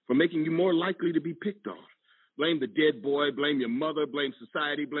target, for making you more likely to be picked on. Blame the dead boy, blame your mother, blame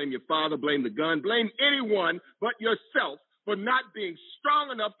society, blame your father, blame the gun, blame anyone but yourself for not being strong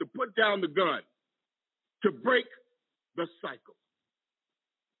enough to put down the gun, to break the cycle.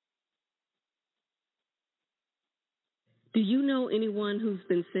 Do you know anyone who's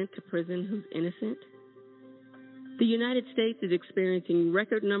been sent to prison who's innocent? The United States is experiencing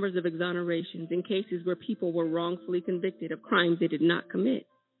record numbers of exonerations in cases where people were wrongfully convicted of crimes they did not commit.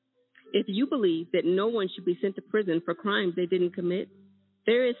 If you believe that no one should be sent to prison for crimes they didn't commit,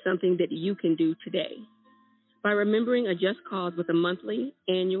 there is something that you can do today. By remembering a just cause with a monthly,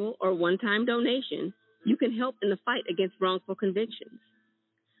 annual, or one-time donation, you can help in the fight against wrongful convictions.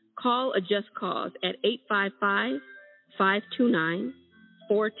 Call a just cause at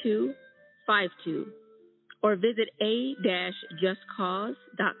 855-529-4252 or visit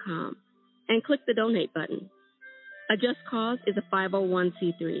a-justcause.com and click the donate button. A Just Cause is a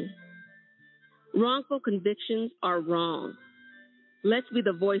 501c3. Wrongful convictions are wrong. Let's be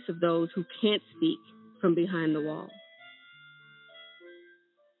the voice of those who can't speak from behind the wall.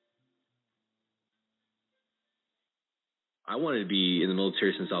 I wanted to be in the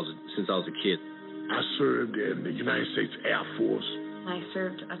military since I was a kid. I served in the United States Air Force. I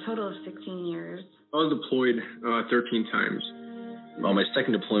served a total of 16 years. I was deployed 13 times. On my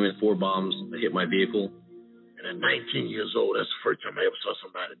second deployment, 4 bombs hit my vehicle. And at 19 years old, that's the first time I ever saw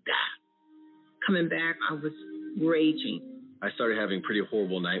somebody die. Coming back, I was raging. I started having pretty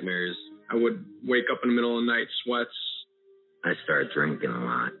horrible nightmares. I would wake up in the middle of the night, sweats. I started drinking a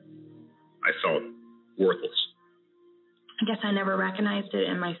lot. I felt worthless. I guess I never recognized it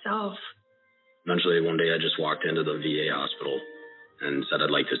in myself. Eventually, one day, I just walked into the VA hospital and said I'd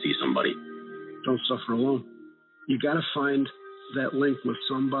like to see somebody. Don't suffer alone. You got to find that link with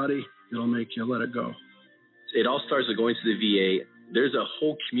somebody that'll make you let it go. It all starts with going to the VA. There's a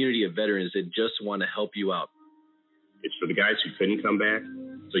whole community of veterans that just want to help you out. It's for the guys who couldn't come back,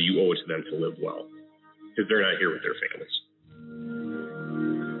 so you owe it to them to live well, because they're not here with their families.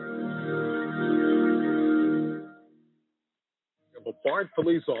 a barred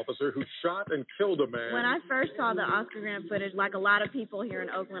police officer who shot and killed a man. When I first saw the Oscar grant footage, like a lot of people here in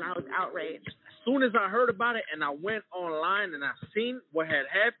Oakland, I was outraged. As soon as I heard about it and I went online and I seen what had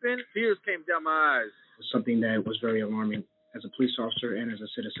happened, tears came down my eyes. It was something that was very alarming as a police officer and as a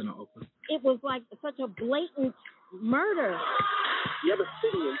citizen of Oakland. It was like such a blatant murder. You have a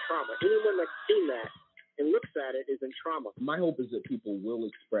city in trauma. Anyone that's seen that and looks at it is in trauma. My hope is that people will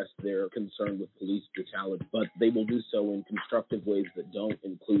express their concern with police brutality, but they will do so in constructive ways that don't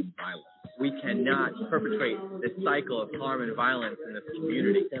include violence. We cannot perpetrate this cycle of harm and violence in this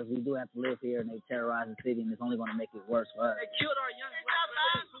community. Because we do have to live here and they terrorize the city, and it's only going to make it worse for us. They killed our young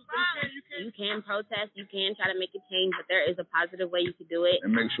brothers. You can protest, you can try to make a change, but there is a positive way you can do it.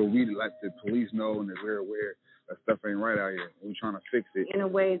 And make sure we let the police know and that we're aware that stuff ain't right out here. We're trying to fix it. In a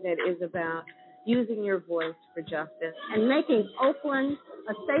way that is about using your voice for justice and making Oakland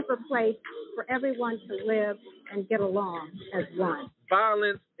a safer place for everyone to live and get along as one.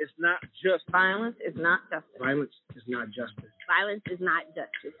 Violence is not justice. Violence is not justice. Violence is not justice. Violence is not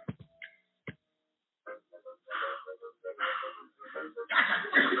justice.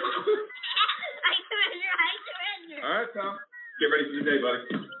 All right, Tom. Get ready for the day, buddy.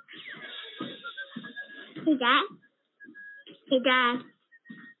 Hey, Dad. Hey, Dad.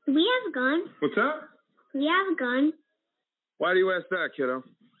 Do we have a gun? What's up? Do we have a gun? Why do you ask that, kiddo?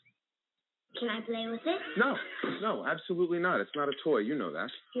 Can I play with it? No, absolutely not. It's not a toy. You know that.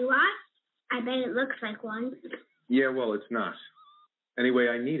 Do I? I bet it looks like one. Yeah, well, it's not. Anyway,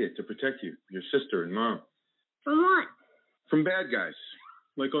 I need it to protect you, your sister and Mom. From what? From bad guys,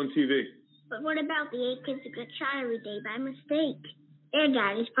 like on TV. But what about the 8 kids that get shot every day by mistake? Their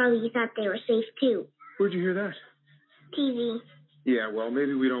daddies probably thought they were safe, too. Where'd you hear that? TV. Yeah, well,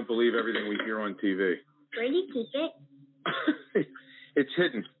 maybe we don't believe everything we hear on TV. Where do you keep it? It's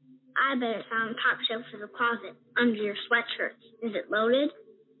hidden. I bet it's on the top shelf of the closet, under your sweatshirt. Is it loaded?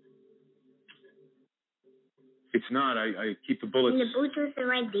 It's not. I keep the bullets. In the boots with the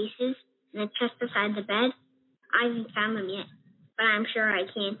red laces, and the chest beside the bed. I haven't found them yet, but I'm sure I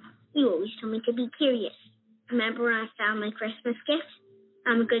can. You always told me to be curious. Remember when I found my Christmas gift?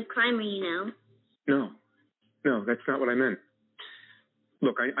 I'm a good climber, you know. No, that's not what I meant.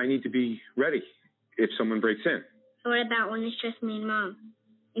 Look, I need to be ready if someone breaks in. So what about when it's just me and Mom?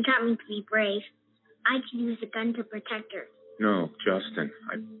 You taught me to be brave. I could use a gun to protect her. No, Justin,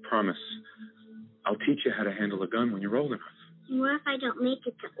 I promise. I'll teach you how to handle a gun when you're old enough. And what if I don't make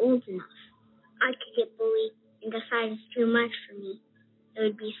it to old enough? I could get bullied and decide it's too much for me. It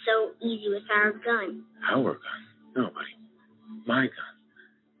would be so easy with our gun. Our gun? No, buddy. My gun.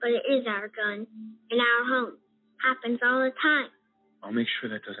 But it is our gun. In our home. Happens all the time. I'll make sure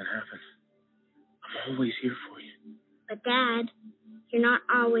that doesn't happen. I'm always here for you. But, Dad, you're not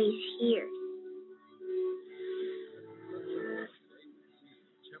always here.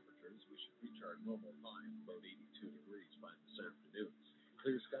 Temperatures, we should reach our normal high of about 82 degrees by this afternoon.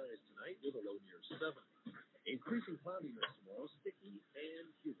 Clear skies tonight with a low near 70. Increasing cloudiness tomorrow, sticky and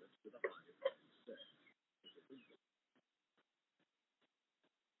humid with a high of 56.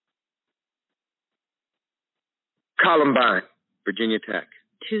 Columbine, Virginia Tech.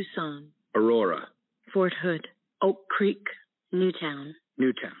 Tucson, Aurora. Fort Hood, Oak Creek, Newtown.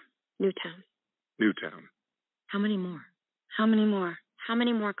 Newtown. Newtown. Newtown. How many more? How many more? How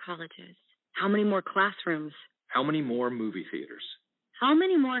many more colleges? How many more classrooms? How many more movie theaters? How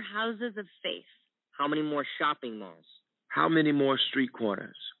many more houses of faith? How many more shopping malls? How many more street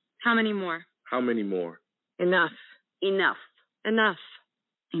corners? How many more? How many more? Enough. Enough. Enough.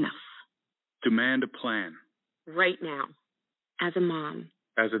 Enough. Demand a plan. Right now. As a mom.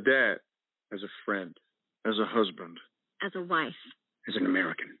 As a dad. As a friend. As a husband. As a wife. As an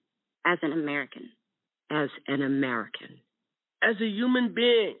American. As an American. As an American. As a human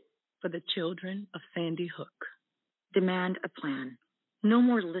being. For the children of Sandy Hook. Demand a plan. No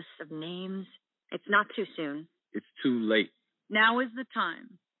more lists of names. It's not too soon. It's too late. Now is the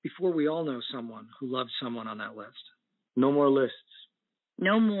time. Before we all know someone who loved someone on that list. No more lists.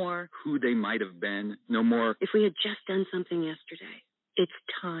 No more. Who they might have been. No more. If we had just done something yesterday. It's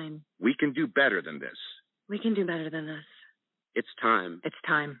time. We can do better than this. We can do better than this. It's time. It's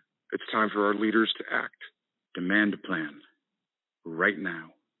time. It's time for our leaders to act. Demand a plan. Right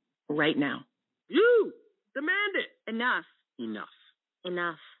now. Right now. You! Demand it! Enough. Enough.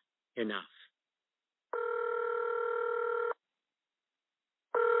 Enough. Enough.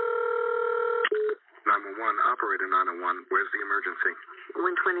 Operator 901, where's the emergency?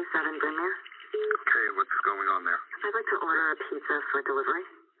 127 Brynmere. Okay, what's going on there? I'd like to order a pizza for delivery.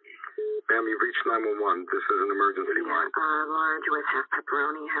 Ma'am, you've reached 911. This is an emergency line. Large with half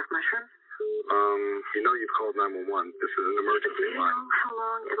pepperoni, half mushroom. You know you've called 911. This is an emergency line. How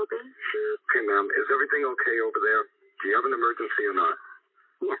long it'll be? Okay, ma'am. Is everything okay over there? Do you have an emergency or not?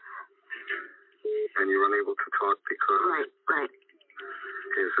 Yes. And you're unable to talk because... Right.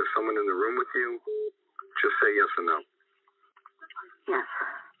 Okay, is there someone in the room with you? Just say yes or no. Yes.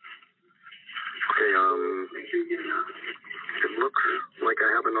 Okay, it looks like I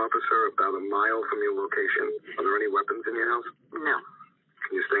have an officer about a mile from your location. Are there any weapons in your house? No.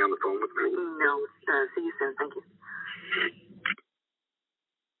 Can you stay on the phone with me? No. See you soon. Thank you.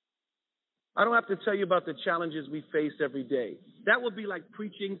 I don't have to tell you about the challenges we face every day. That would be like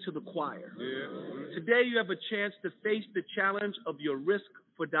preaching to the choir. Yeah. Today you have a chance to face the challenge of your risk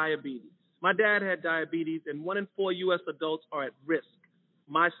for diabetes. My dad had diabetes, and 1 in 4 U.S. adults are at risk,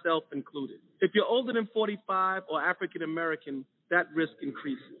 myself included. If you're older than 45 or African American, that risk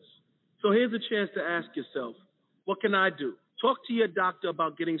increases. So here's a chance to ask yourself, what can I do? Talk to your doctor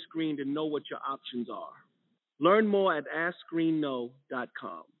about getting screened and know what your options are. Learn more at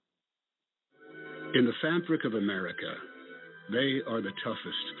AskScreenKnow.com. In the fabric of America, they are the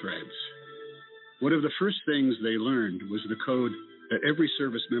toughest threads. One of the first things they learned was the code that every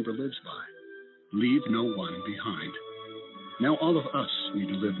service member lives by. Leave no one behind. Now all of us need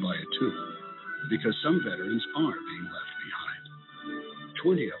to live by it too, because some veterans are being left behind.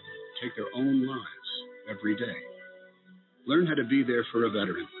 20 of them take their own lives every day. Learn how to be there for a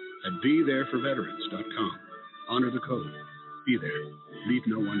veteran at BeThereForVeterans.com. Honor the code. Be there. Leave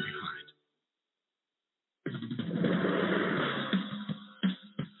no one behind.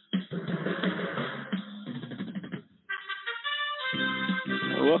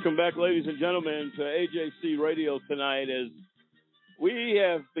 Welcome back, ladies and gentlemen, to AJC Radio tonight as we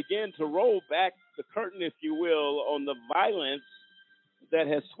have begun to roll back the curtain, if you will, on the violence that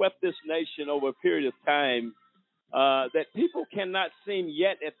has swept this nation over a period of time that people cannot seem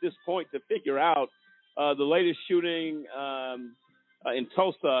yet at this point to figure out. The latest shooting in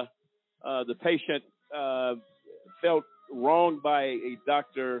Tulsa, the patient felt wronged by a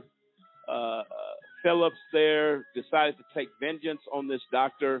Dr. Phillips there, decided to take vengeance on this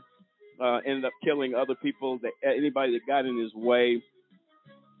doctor, ended up killing other people, anybody that got in his way.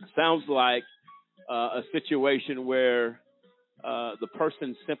 Sounds like a situation where the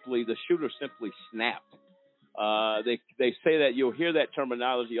shooter simply snapped. They say that you'll hear that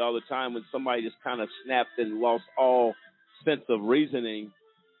terminology all the time when somebody just kind of snapped and lost all sense of reasoning.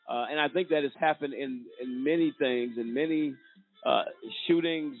 And I think that has happened in many things, in many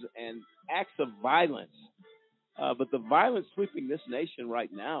shootings and acts of violence. But the violence sweeping this nation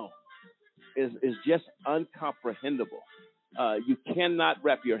right now is just uncomprehendable. You cannot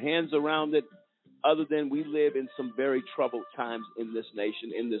wrap your hands around it other than we live in some very troubled times in this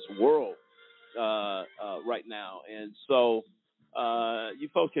nation, in this world right now. And so you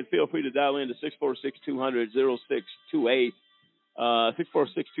folks can feel free to dial in to 646-200-0628.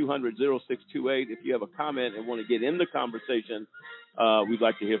 646-200-0628. If you have a comment and want to get in the conversation, we'd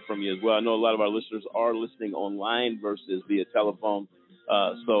like to hear from you as well. I know a lot of our listeners are listening online versus via telephone.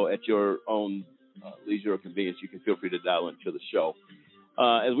 So at your own leisure or convenience, you can feel free to dial into the show.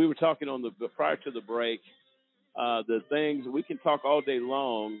 As we were talking prior to the break, the things we can talk all day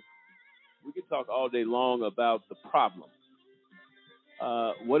long. We can talk all day long about the problem.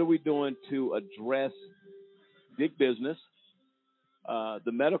 What are we doing to address big business?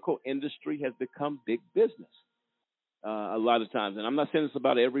 The medical industry has become big business a lot of times. And I'm not saying this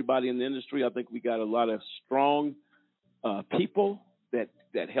about everybody in the industry. I think we got a lot of strong people that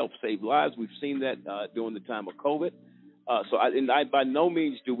help save lives. We've seen that during the time of COVID. So by no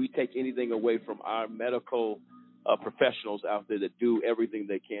means do we take anything away from our medical professionals out there that do everything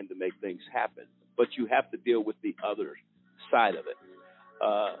they can to make things happen. But you have to deal with the other side of it.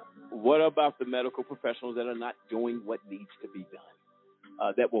 What about the medical professionals that are not doing what needs to be done?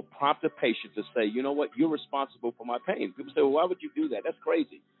 That will prompt a patient to say, you know what, you're responsible for my pain. People say, well, why would you do that? That's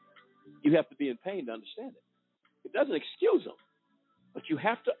crazy. You have to be in pain to understand it. It doesn't excuse them, but you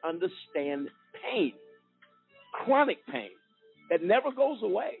have to understand pain, chronic pain that never goes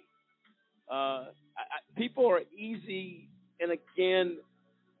away. People are easy, and again,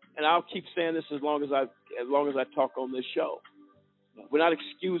 and I'll keep saying this as long as I talk on this show. We're not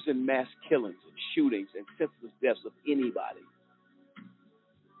excusing mass killings and shootings and senseless deaths of anybody.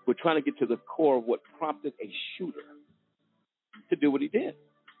 We're trying to get to the core of what prompted a shooter to do what he did.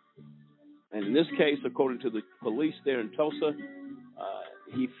 And in this case, according to the police there in Tulsa,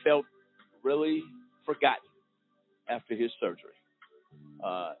 he felt really forgotten after his surgery.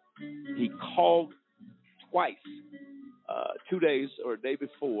 He called twice, 2 days or a day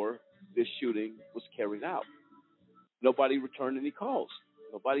before this shooting was carried out. Nobody returned any calls.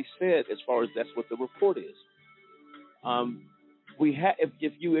 Nobody said as far as that's what the report is.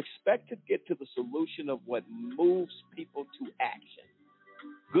 If you expect to get to the solution of what moves people to action,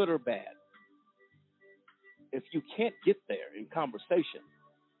 good or bad, if you can't get there in conversation,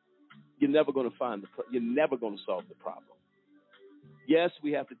 you're never going to you're never going to solve the problem. Yes,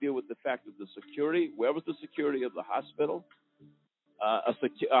 we have to deal with the fact of the security. Where was the security of the hospital?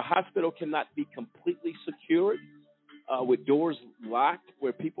 A hospital cannot be completely secured with doors locked,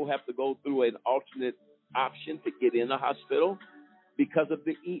 where people have to go through an alternate option to get in the hospital because of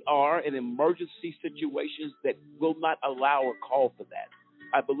the ER and emergency situations that will not allow or call for that.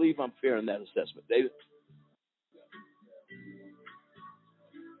 I believe I'm fair in that assessment. David?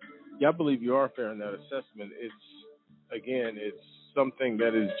 Yeah, I believe you are fair in that assessment. It's something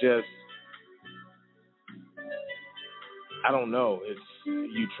that is just, I don't know.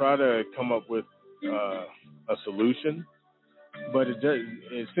 You try to come up with a solution, but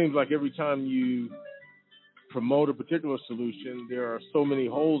it seems like every time you promote a particular solution, there are so many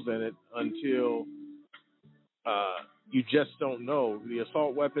holes in it until you just don't know. The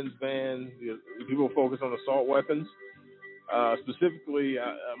assault weapons ban, people focus on assault weapons. Specifically,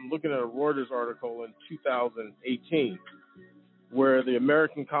 I'm looking at a Reuters article in 2018 where the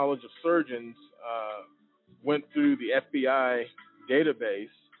American College of Surgeons went through the FBI database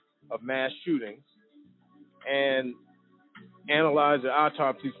of mass shootings and analyzed the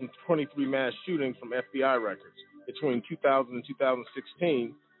autopsies from 23 mass shootings from FBI records between 2000 and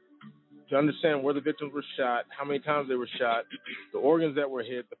 2016 to understand where the victims were shot, how many times they were shot, the organs that were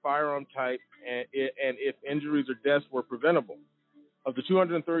hit, the firearm type, and if injuries or deaths were preventable. Of the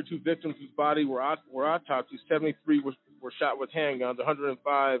 232 victims whose bodies were autopsied, 73 were shot with handguns,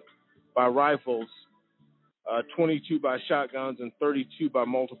 105 by rifles, 22 by shotguns, and 32 by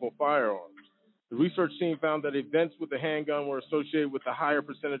multiple firearms. The research team found that events with a handgun were associated with a higher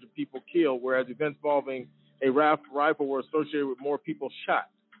percentage of people killed, whereas events involving a rifle were associated with more people shot.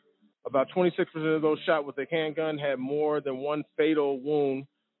 About 26% of those shot with a handgun had more than one fatal wound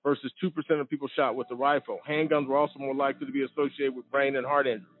versus 2% of people shot with a rifle. Handguns were also more likely to be associated with brain and heart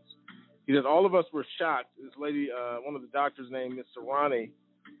injuries. He said, all of us were shot. This lady, one of the doctors named Ms. Serrani,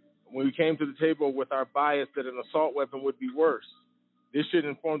 when we came to the table with our bias that an assault weapon would be worse. This should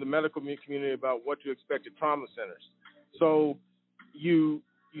inform the medical community about what to expect at trauma centers. So you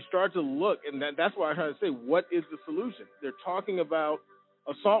start to look, and that's why I try to say, what is the solution? They're talking about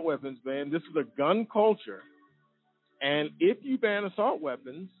assault weapons ban. This is a gun culture. And if you ban assault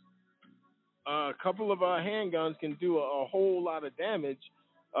weapons, a couple of handguns can do a whole lot of damage.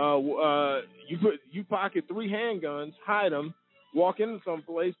 You pocket 3 handguns, hide them, walk into some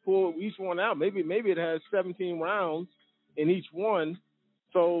place, pull each one out. Maybe it has 17 rounds in each one.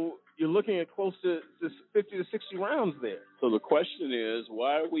 So you're looking at close to 50 to 60 rounds there. So the question is,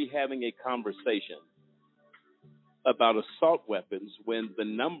 why are we having a conversation about assault weapons when the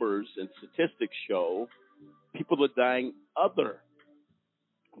numbers and statistics show people are dying other?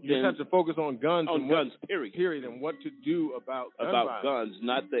 You just have to focus on guns. Period. And what to do about guns.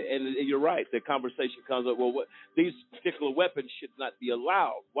 Not and you're right. The conversation comes up. Well, these particular weapons should not be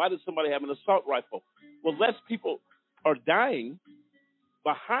allowed. Why does somebody have an assault rifle? Well, less people are dying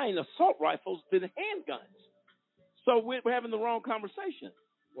behind assault rifles than handguns. So we're having the wrong conversation.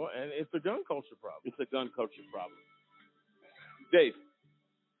 Well, and it's a gun culture problem. It's a gun culture problem. Dave.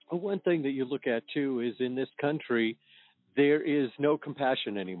 Well, one thing that you look at, too, is in this country, there is no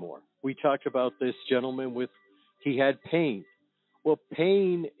compassion anymore. We talked about this gentleman he had pain. Well,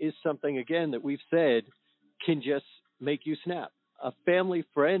 pain is something, again, that we've said can just make you snap. A family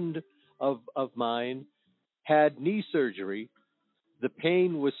friend of mine had knee surgery. The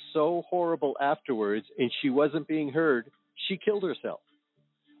pain was so horrible afterwards, and she wasn't being heard. She killed herself.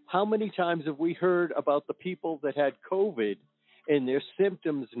 How many times have we heard about the people that had COVID and their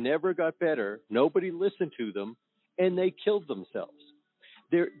symptoms never got better, nobody listened to them, and they killed themselves?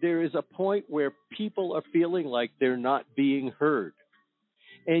 There is a point where people are feeling like they're not being heard.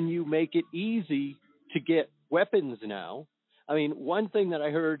 And you make it easy to get weapons now. I mean, one thing that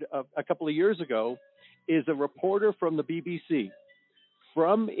I heard a couple of years ago is a reporter from the BBC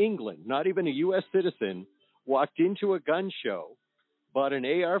from England, not even a U.S. citizen, walked into a gun show, bought an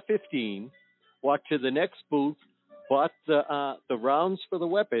AR-15, walked to the next booth, bought the rounds for the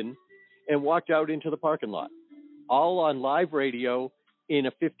weapon, and walked out into the parking lot, all on live radio in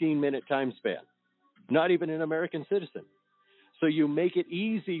a 15-minute time span. Not even an American citizen. So you make it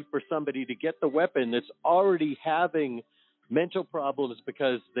easy for somebody to get the weapon that's already having mental problems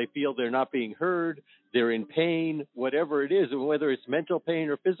because they feel they're not being heard, they're in pain, whatever it is, whether it's mental pain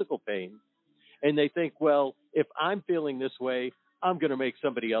or physical pain. And they think, well, if I'm feeling this way, I'm going to make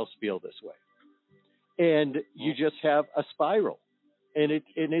somebody else feel this way. And you just have a spiral, and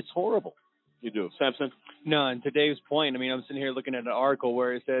it's horrible. You do. Samson? No, and to Dave's point, I mean, I'm sitting here looking at an article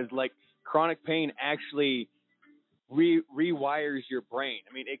where it says, like, chronic pain actually rewires your brain.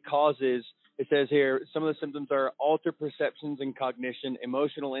 I mean, it says here, some of the symptoms are altered perceptions and cognition,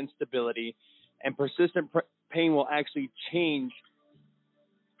 emotional instability, and persistent pain will actually change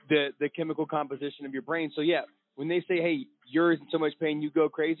the chemical composition of your brain. So, yeah, when they say, hey, you're in so much pain, you go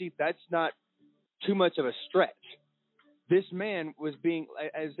crazy, that's not too much of a stretch. This man was being,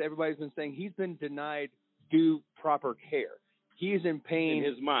 as everybody's been saying, he's been denied due proper care. He is in pain. In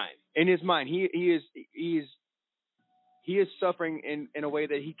his mind. In his mind. He is suffering in a way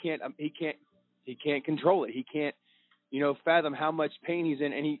that he can't control it. He can't, fathom how much pain he's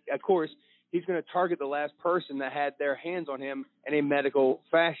in. And of course, he's going to target the last person that had their hands on him in a medical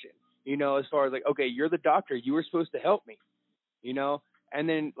fashion. As far as like, okay, you're the doctor. You were supposed to help me, And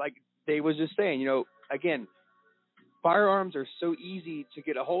then, like Dave was just saying, again, firearms are so easy to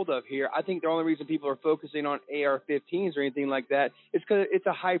get a hold of here. I think the only reason people are focusing on AR-15s or anything like that is because it's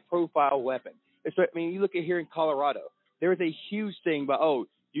a high-profile weapon. You look at here in Colorado, there is a huge thing about,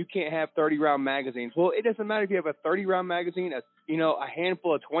 you can't have 30-round magazines. Well, it doesn't matter if you have a 30-round magazine, a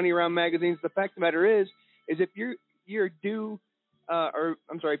handful of 20-round magazines. The fact of the matter is if you're due,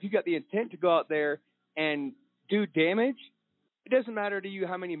 if you got the intent to go out there and do damage, it doesn't matter to you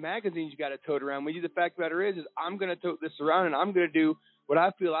how many magazines you got to tote around with you. The fact of the matter is I'm going to tote this around and I'm going to do what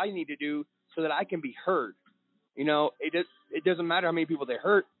I feel I need to do so that I can be heard. It doesn't matter how many people they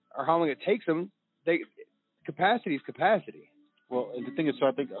hurt or how long it takes them. Capacity is capacity. Well, and the thing is, so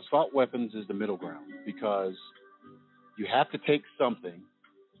I think assault weapons is the middle ground because you have to take something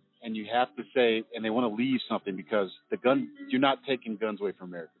and you have to say, and they want to leave something because you're not taking guns away from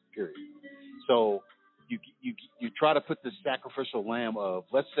America, period. So you try to put this sacrificial lamb of,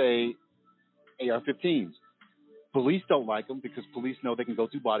 let's say, AR-15s. Police don't like them because police know they can go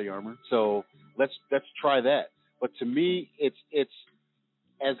through body armor. So let's try that. But to me, it's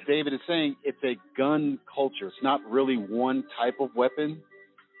as David is saying, it's a gun culture. It's not really one type of weapon.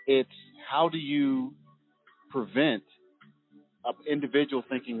 It's how do you prevent an individual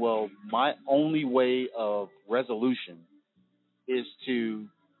thinking, well, my only way of resolution is to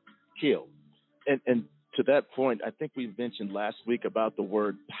kill. And to that point, I think we mentioned last week about the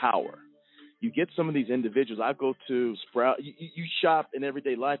word power. You get some of these individuals. I go to Sprout. You shop in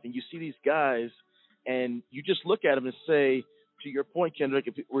everyday life, and you see these guys, and you just look at them and say, to your point, Kendrick,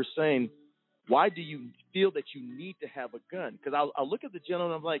 if we're saying, why do you feel that you need to have a gun? Because I'll look at the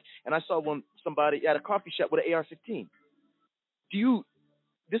gentleman, I'm like, and I saw somebody at a coffee shop with an AR-15.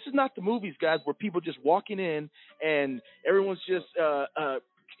 This is not the movies, guys, where people just walking in and everyone's just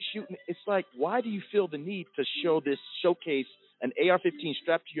shooting. It's like, why do you feel the need to showcase an AR-15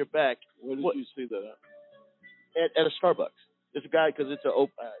 strapped to your back? Where did you see that? At a Starbucks. There's a guy, because it's an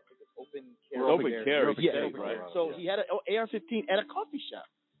open carry. Yeah, right. So he had an AR-15 at a coffee shop.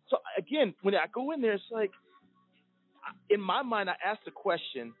 So again, when I go in there, it's like, in my mind, I ask the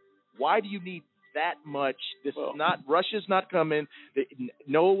question, why do you need that much? Russia's not coming.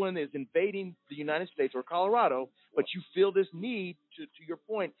 No one is invading the United States or Colorado, but you feel this need to your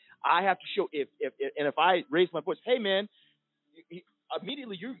point. I have to show if I raise my voice, hey man,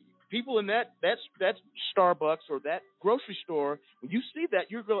 immediately people in that Starbucks or that grocery store, when you see that,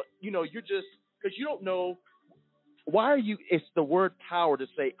 you're just, because you don't know, why are you, it's the word power to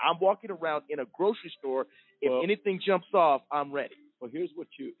say, I'm walking around in a grocery store, if anything jumps off, I'm ready. Well, here's what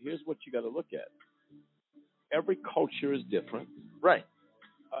you got to look at. Every culture is different. Right.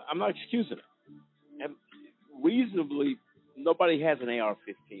 I'm not excusing it. And reasonably, nobody has an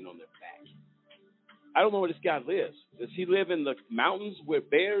AR-15 on their back. I don't know where this guy lives. Does he live in the mountains with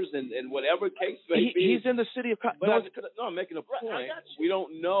bears and whatever case may be? He's in the city of I'm making a point. Right, we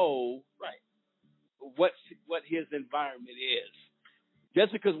don't know what his environment is.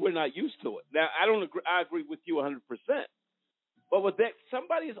 Just because we're not used to it. Now, I agree with you 100%. But with that,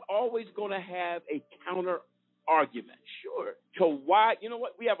 somebody is always going to have a counter argument. Sure. So why, you know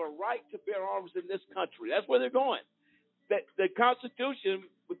what? We have a right to bear arms in this country. That's where they're going. The Constitution,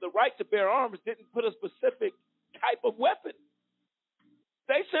 with the right to bear arms, didn't put a specific type of weapon.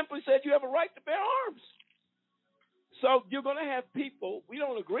 They simply said you have a right to bear arms. So you're going to have people, we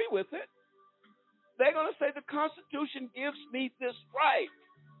don't agree with it. They're going to say the Constitution gives me this right.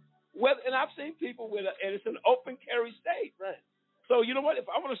 And I've seen people and it's an open carry state. Right. So you know what? If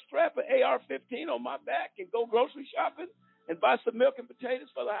I want to strap an AR-15 on my back and go grocery shopping and buy some milk and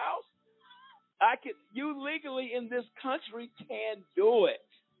potatoes for the house, you legally in this country can do it.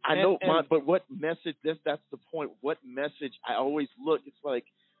 I know, but what message? That's the point. What message? I always look. It's like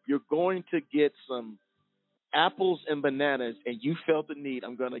you're going to get some apples and bananas, and you felt the need.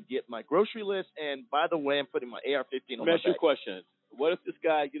 I'm going to get my grocery list, and by the way, I'm putting my AR-15 on my Ask you a back. question. What if this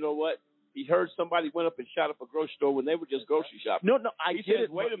guy, you know what? He heard somebody went up and shot up a grocery store when they were just grocery shopping. No, I he get says,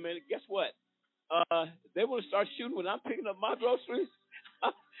 it. wait a minute, guess what? They want to start shooting when I'm picking up my groceries.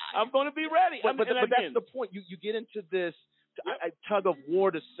 I'm going to be ready. But that's the point. You get into this tug of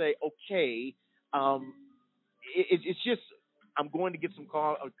war to say, okay, it's just I'm going to get some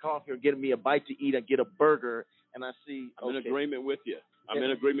coffee or get me a bite to eat. I get a burger, and I see. I'm in agreement with you. I'm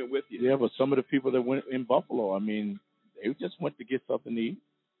in agreement with you. Yeah, but some of the people that went in Buffalo, I mean, they just went to get something to eat.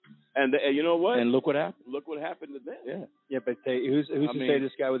 And you know what? And look what happened. Look what happened to them. Yeah, but who's to say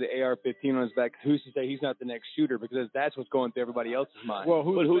this guy with the AR-15 on his back? Who's to say he's not the next shooter? Because that's what's going through everybody else's mind. Well,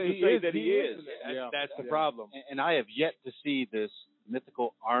 who's to say that he is? That's the problem. And I have yet to see this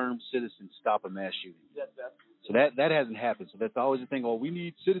mythical armed citizen stop a mass shooting. So that hasn't happened. So that's always the thing. Oh, we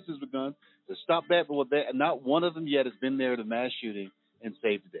need citizens with guns to stop that. But not one of them yet has been there to mass shooting and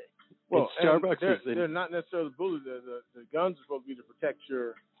save the day. Well, Starbucks they're not necessarily bullets. The guns are supposed to be to protect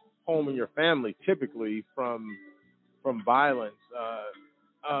your home and your family, typically from violence.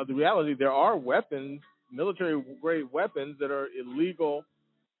 The reality, there are weapons, military-grade weapons that are illegal,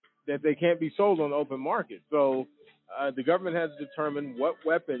 that they can't be sold on the open market. So the government has to determine what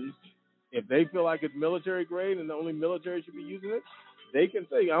weapons, if they feel like it's military grade and the only military should be using it, they can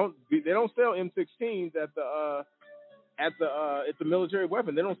say they don't sell M16s it's a military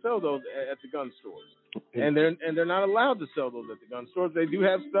weapon. They don't sell those at the gun stores, and they're not allowed to sell those at the gun stores. They do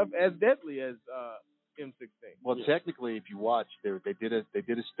have stuff as deadly as M16. Well, technically, if you watch, they did a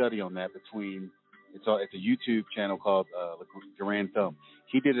study on that it's a YouTube channel called Garand Thumb.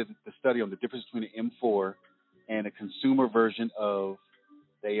 He did a study on the difference between an M4 and a consumer version of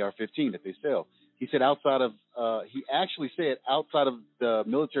the AR-15 that they sell. He said outside of the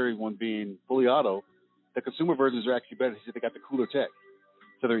military one being fully auto, the consumer versions are actually better. He said they got the cooler tech,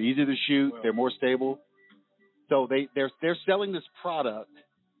 so they're easier to shoot. They're more stable. So they're selling this product,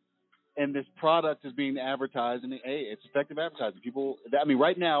 and this product is being advertised, and hey, it's effective advertising. People, I mean,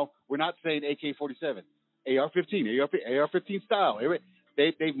 right now we're not saying AK-47, AR-15, AR-15 style.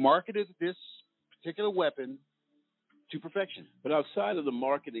 They've marketed this particular weapon to perfection. But outside of the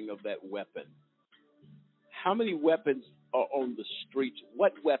marketing of that weapon, how many weapons are on the streets?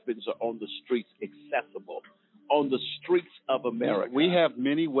 What weapons are on the streets accessible on the streets of America? We have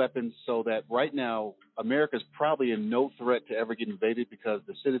many weapons, so that right now America's probably in no threat to ever get invaded because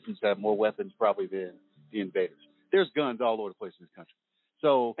the citizens have more weapons probably than the invaders. There's guns all over the place in this country.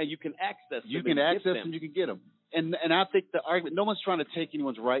 So and you can access them. You can access them. You can get them. And I think the argument, no one's trying to take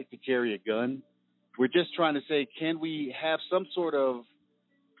anyone's right to carry a gun. We're just trying to say, can we have some sort of,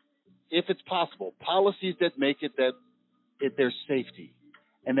 if it's possible, policies that make it that there's safety,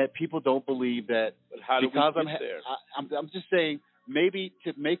 and that people don't believe that. But how do because we get there? I'm just saying, maybe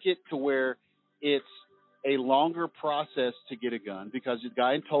to make it to where it's a longer process to get a gun, because the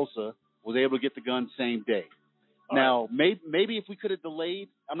guy in Tulsa was able to get the gun same day. Now, maybe if we could have delayed,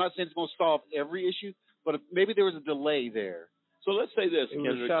 I'm not saying it's going to solve every issue, but if maybe there was a delay there. So let's say this,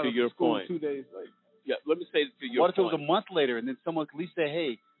 Kendrick, to your point. 2 days later. Yeah, let me say to your point. What if it was a month later, and then someone could at least say,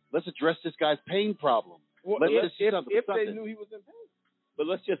 hey, let's address this guy's pain problem. Well, if they knew he was in pain. But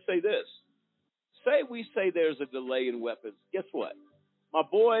let's just say this. Say we say there's a delay in weapons. Guess what? My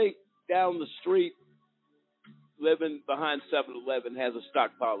boy down the street, living behind 7-Eleven, has a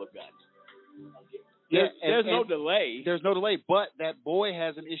stockpile of guns. There's no delay. There's no delay, but that boy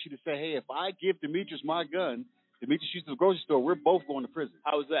has an issue to say, hey, if I give Demetrius my gun, Demetrius shoots at the grocery store, we're both going to prison.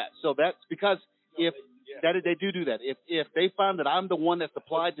 How is that? So that's because if they do that. If they find that I'm the one that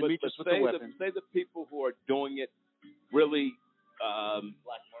supplied Demetrius with the weapon. Say the people who are doing it really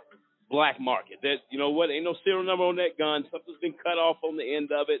black market. That, you know what, ain't no serial number on that gun. Something's been cut off on the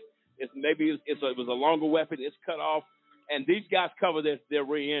end of it. It was a longer weapon. It's cut off. And these guys cover their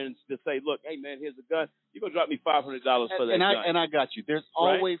rear ends to say, look, hey, man, here's a gun. You're going to drop me $500 for that gun. And I got you. There's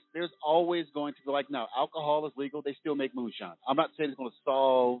always going to be, like, now, alcohol is legal. They still make moonshine. I'm not saying it's going to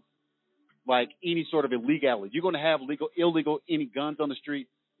solve, like, any sort of illegality. You're going to have illegal, any guns on the street,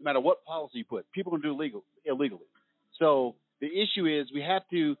 no matter what policy you put. People are going to do illegally. So the issue is we have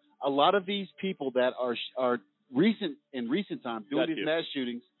to, a lot of these people that are in recent times doing these mass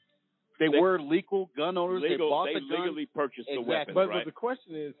shootings, they were legal gun owners. They bought the gun. They legally purchased the weapon. But the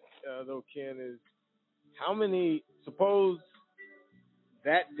question is, though, Ken, is how many, suppose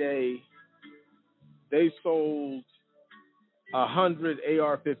that day they sold 100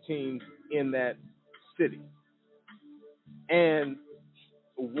 AR-15s in that city. And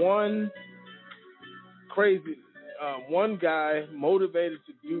one guy motivated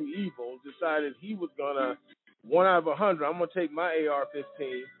to do evil decided he was gonna 1 out of 100. I'm gonna take my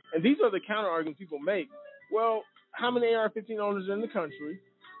AR-15, and these are the counter arguments people make. Well, how many AR-15 owners are in the country,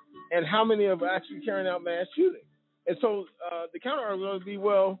 and how many are actually carrying out mass shootings? And so the counter argument would be,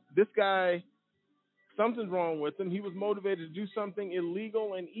 well, this guy, something's wrong with him. He was motivated to do something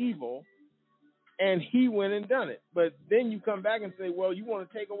illegal and evil, and he went and done it. But then you come back and say, well, you want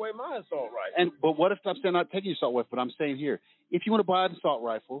to take away my assault rifle. But what if I'm saying not taking your assault rifle? But I'm saying here, if you want to buy an assault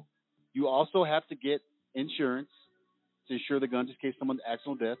rifle, you also have to get insurance to insure the gun just in case someone's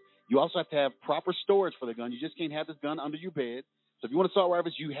accidental death. You also have to have proper storage for the gun. You just can't have this gun under your bed. So if you want assault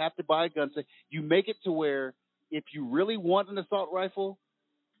rifles, you have to buy a gun. So you make it to where if you really want an assault rifle,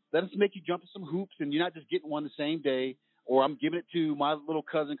 let us make you jump some hoops, and you're not just getting one the same day. Or I'm giving it to my little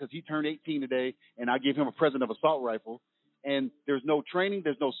cousin because he turned 18 today, and I gave him a present of assault rifle. And there's no training,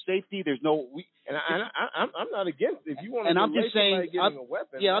 there's no safety, there's no. I'm not against it. If you want to, and I'm just saying, a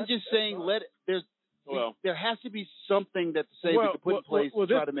weapon, I'm just saying, there has to be something that we can put in place to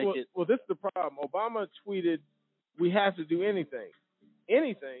try to make it. Well, this is the problem. Obama tweeted, "We have to do anything."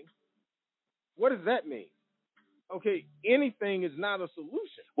 Anything. What does that mean? Okay, anything is not a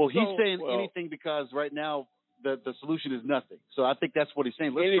solution. Well, he's saying anything because right now the solution is nothing. So I think that's what he's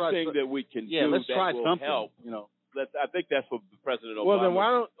saying. Anything that we can do let's that try will something. help. I think that's what President Obama. Well, then why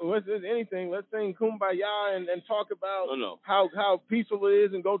don't let's anything? Let's sing Kumbaya and talk about how peaceful it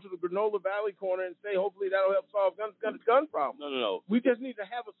is, and go to the Granola Valley corner and say hopefully that'll help solve gun problem. No. We just need to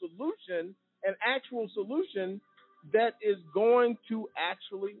have a solution, an actual solution that is going to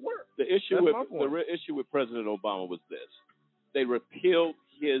actually work. The real issue with President Obama was this: they repealed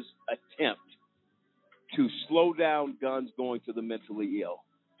his attempt to slow down guns going to the mentally ill,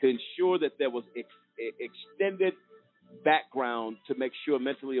 to ensure that there was extended background to make sure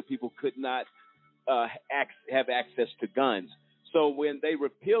mentally ill people could not have access to guns. So when they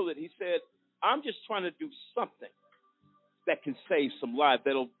repealed it, he said, I'm just trying to do something that can save some lives,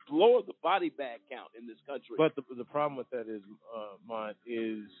 that'll lower the body bag count in this country. But the problem with that is,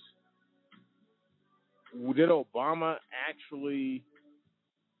 did Obama actually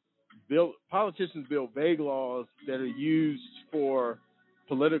politicians build vague laws that are used for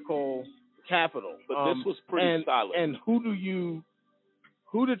political capital? But this was pretty solid. And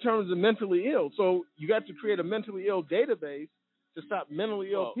who determines the mentally ill? So you got to create a mentally ill database to stop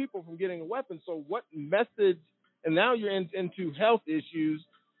mentally ill people from getting a weapon. So what methods? And now you're into health issues,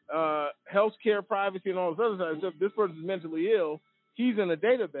 health care, privacy, and all this other stuff. If this person's mentally ill, he's in a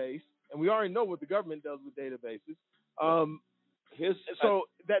database, and we already know what the government does with databases.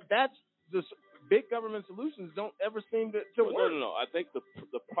 That's the big government solutions don't ever seem to work. No. I think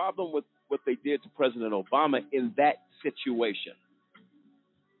the problem with what they did to President Obama in that situation,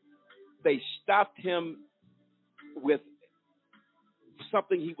 they stopped him with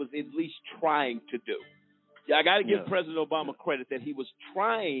something he was at least trying to do. I got to give President Obama credit that he was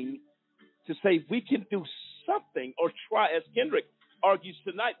trying to say we can do something, or try, as Kendrick argues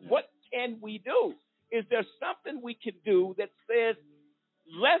tonight, what can we do? Is there something we can do that says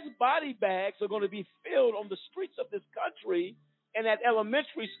less body bags are going to be filled on the streets of this country and at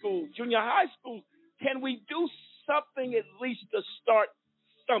elementary schools, junior high schools? Can we do something at least to start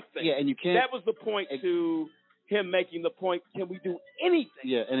something? Yeah, and you can't. That was the point to him making the point, can we do anything?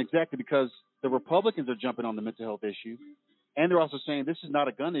 Yeah, and exactly, because the Republicans are jumping on the mental health issue, and they're also saying this is not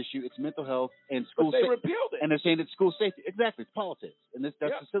a gun issue, it's mental health and school safety. But they repealed it. And they're saying it's school safety. Exactly, it's politics. And that's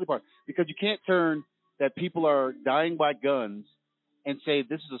the silly part. Because you can't turn that people are dying by guns and say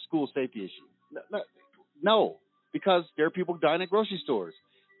this is a school safety issue. No, because there are people dying at grocery stores.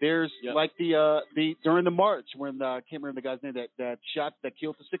 There's like the during the march when I can't remember the guy's name that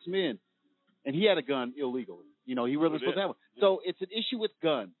killed the 6 men, and he had a gun illegally. He really was supposed to have one. So it's an issue with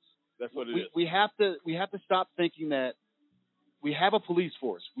guns. That's what it is. We have to stop thinking that we have a police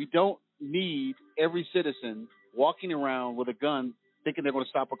force. We don't need every citizen walking around with a gun thinking they're going to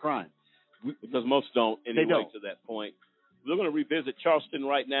stop a crime. Because most don't anyway. They don't. To that point. We're going to revisit Charleston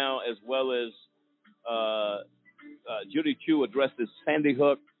right now, as well as Judy Q addresses Sandy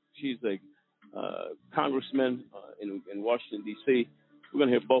Hook. She's a congressman in Washington, D.C. We're going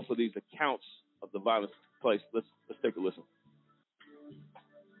to hear both of these accounts of the violence place. Let's take a listen.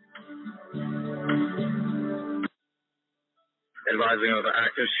 Advising of an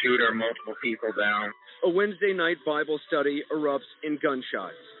active shooter, multiple people down. A Wednesday night Bible study erupts in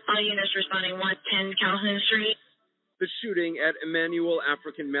gunshots. All units responding 110 Calhoun Street. The shooting at Emmanuel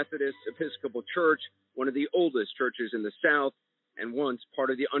African Methodist Episcopal Church, one of the oldest churches in the South, and once part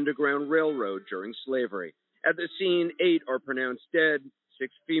of the Underground Railroad during slavery. At the scene, 8 are pronounced dead, 6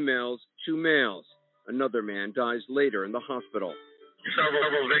 females, 2 males. Another man dies later in the hospital.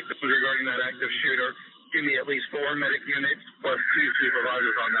 Several victims regarding that active shooter. Give me at least 4 medic units plus 2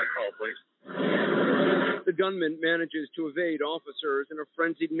 supervisors on that call, please. The gunman manages to evade officers and a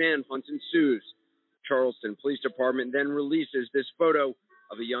frenzied manhunt ensues. Charleston Police Department then releases this photo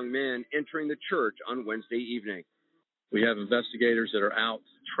of a young man entering the church on Wednesday evening. We have investigators that are out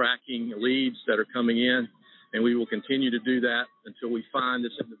tracking leads that are coming in, and we will continue to do that until we find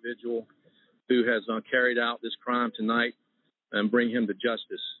this individual who has carried out this crime tonight and bring him to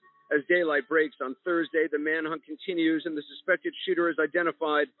justice. As daylight breaks on Thursday, the manhunt continues and the suspected shooter is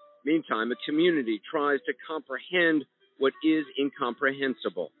identified. Meantime, the community tries to comprehend what is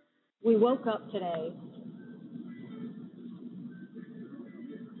incomprehensible. We woke up today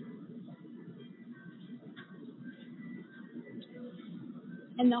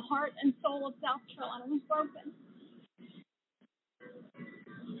and the heart and soul of South Carolina was broken.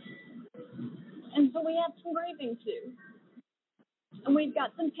 And so we have some grieving too. And we've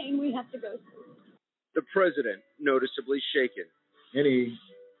got some pain we have to go through. The president noticeably shaken. Any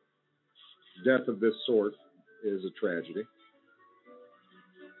death of this sort is a tragedy.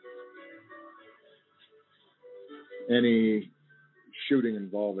 Any shooting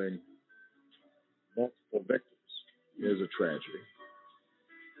involving multiple victims is a tragedy.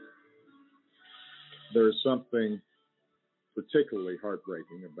 There's something particularly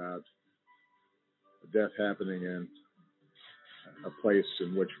heartbreaking about a death happening in a place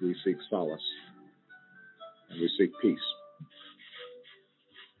in which we seek solace and we seek peace,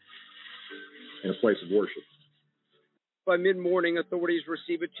 in a place of worship. By mid-morning, authorities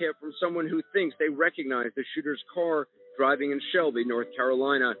receive a tip from someone who thinks they recognize the shooter's car driving in Shelby, North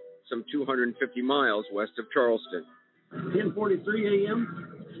Carolina, some 250 miles west of Charleston. 10:43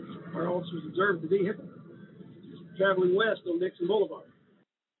 a.m., our officers observed the vehicle traveling west on Dixon Boulevard.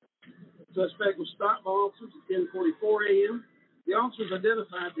 The suspect was stopped by officers at 10:44 a.m. The officers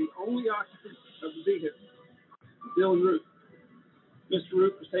identified the only occupant of the vehicle, Dylan Root. Mr.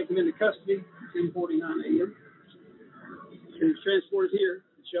 Root was taken into custody at 10:49 a.m. and was transported here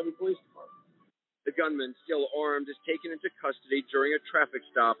to Shelby Police Department. The gunman, still armed, is taken into custody during a traffic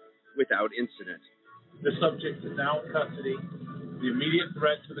stop without incident. The subject is now in custody. The immediate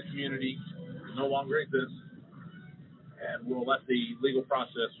threat to the community no longer exists, and we'll let the legal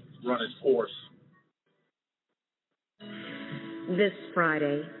process run its course. This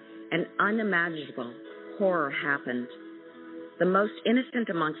Friday, an unimaginable horror happened. The most innocent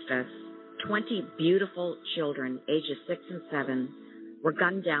amongst us, 20 beautiful children, ages 6 and 7, were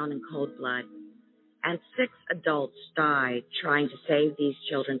gunned down in cold blood, and 6 adults died trying to save these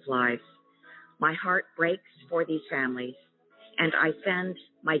children's lives. My heart breaks for these families, and I send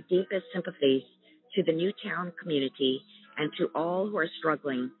my deepest sympathies to the Newtown community and to all who are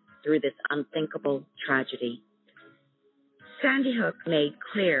struggling through this unthinkable tragedy. Sandy Hook made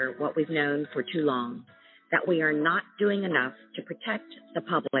clear what we've known for too long, that we are not doing enough to protect the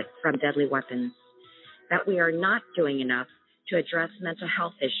public from deadly weapons, that we are not doing enough to address mental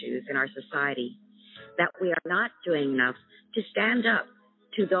health issues in our society, that we are not doing enough to stand up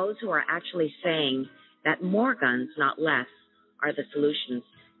to those who are actually saying that more guns, not less, are the solutions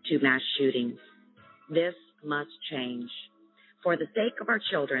to mass shootings. This must change. For the sake of our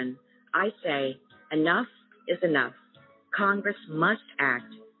children, I say enough is enough. Congress must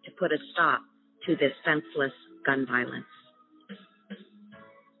act to put a stop to this senseless gun violence.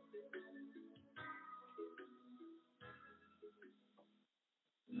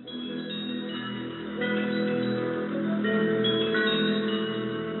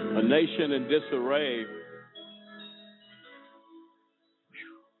 A nation in disarray.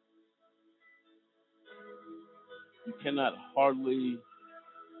 You cannot hardly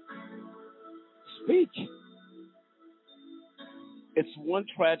speak. It's one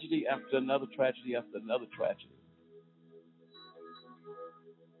tragedy after another tragedy after another tragedy.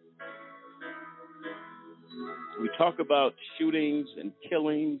 We talk about shootings and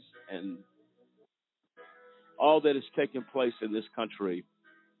killings and all that is taking place in this country.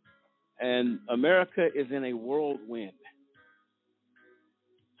 And America is in a whirlwind,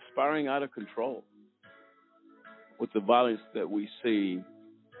 spiraling out of control with the violence that we see.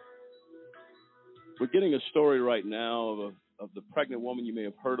 We're getting a story right now of the pregnant woman. You may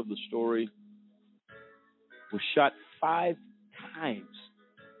have heard of the story. Was shot 5 times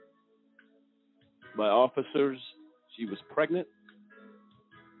by officers. She was pregnant.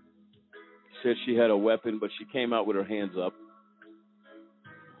 Said she had a weapon, but she came out with her hands up.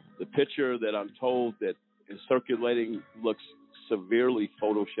 The picture that I'm told that is circulating looks severely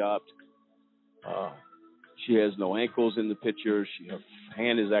photoshopped. She has no ankles in the picture.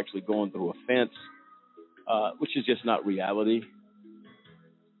 hand is actually going through a fence, which is just not reality.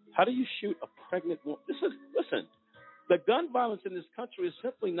 How do you shoot a pregnant woman? Listen, the gun violence in this country is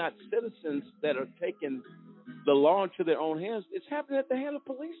simply not citizens that are taking the law into their own hands. It's happening at the hand of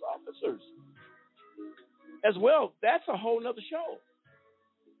police officers as well. That's a whole nother show.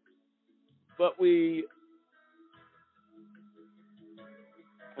 But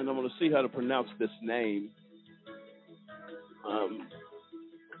and I'm going to see how to pronounce this name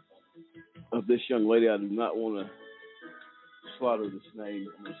of this young lady. I do not want to slaughter this name.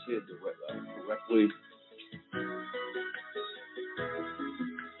 I'm going to see it correctly.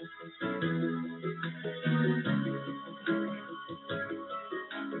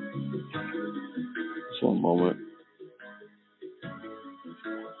 Just one moment.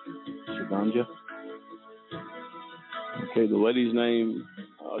 Shadanja. Okay, the lady's name,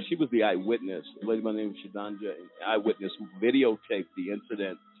 she was the eyewitness. The lady by the name of Shadanja, an eyewitness who videotaped the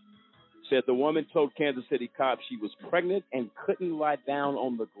incident, said the woman told Kansas City cops she was pregnant and couldn't lie down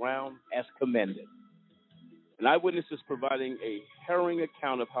on the ground as commended. An eyewitness is providing a harrowing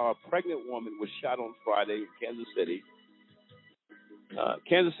account of how a pregnant woman was shot on Friday in Kansas City.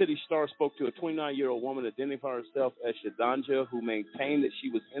 Kansas City Star spoke to a 29-year-old woman identifying herself as Shadanja, who maintained that she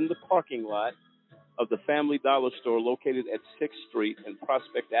was in the parking lot of the Family Dollar store located at 6th Street and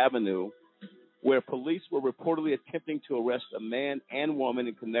Prospect Avenue, where police were reportedly attempting to arrest a man and woman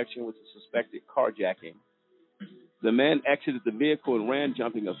in connection with the suspected carjacking. The man exited the vehicle and ran,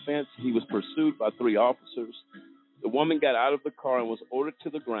 jumping a fence. He was pursued by 3 officers. The woman got out of the car and was ordered to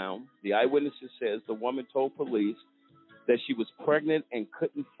the ground. The eyewitness says the woman told police that she was pregnant and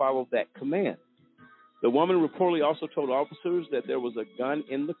couldn't follow that command. The woman reportedly also told officers that there was a gun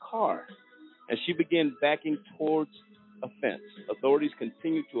in the car, and she began backing towards a fence. Authorities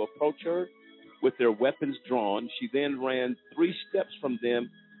continued to approach her with their weapons drawn. She then ran 3 steps from them,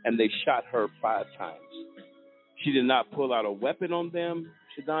 and they shot her 5 times. She did not pull out a weapon on them,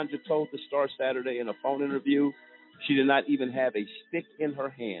 Shadanja told the Star Saturday in a phone interview. She did not even have a stick in her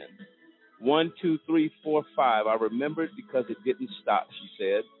hand. 1, 2, 3, 4, 5. I remember it because it didn't stop, she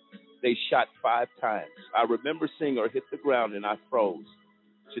said. They shot 5 times. I remember seeing her hit the ground and I froze.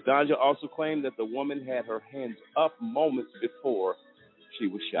 Shadanja also claimed that the woman had her hands up moments before she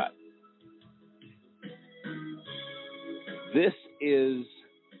was shot. This is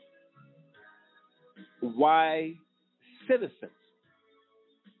why citizens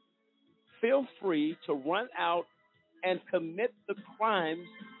feel free to run out and commit the crimes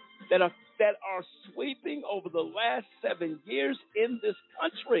that are sweeping over the last 7 years in this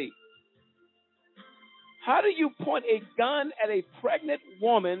country. How do you point a gun at a pregnant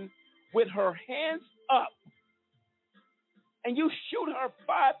woman with her hands up and you shoot her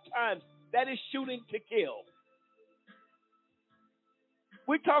 5 times? That is shooting to kill.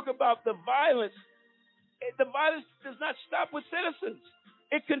 We talk about the violence. The violence does not stop with citizens.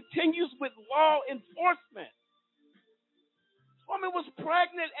 It continues with law enforcement. This woman was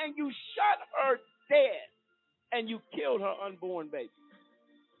pregnant and you shot her dead and you killed her unborn baby.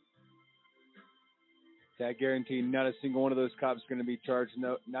 I guarantee not a single one of those cops is going to be charged.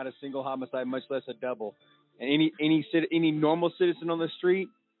 No, not a single homicide, much less a double. And any normal citizen on the street,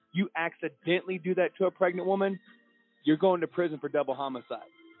 you accidentally do that to a pregnant woman, you're going to prison for double homicide.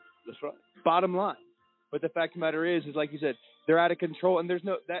 That's right. Bottom line. But the fact of the matter is like you said, they're out of control, and there's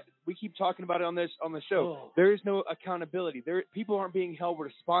no that we keep talking about it on the show. Oh. There is no accountability. People aren't being held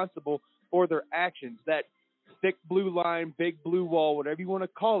responsible for their actions. That thick blue line, big blue wall, whatever you want to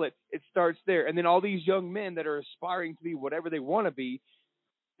call it, it starts there. And then all these young men that are aspiring to be whatever they want to be,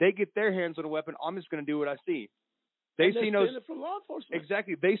 they get their hands on a weapon. I'm just going to do what I see. They see no from law enforcement.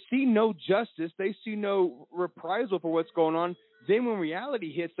 Exactly. They see no justice. They see no reprisal for what's going on. Then when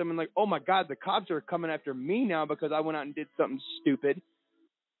reality hits them and like, oh my God, the cops are coming after me now because I went out and did something stupid,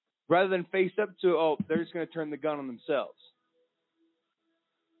 rather than face up to, oh, they're just going to turn the gun on themselves.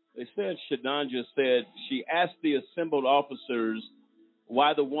 They said Shadanja said she asked the assembled officers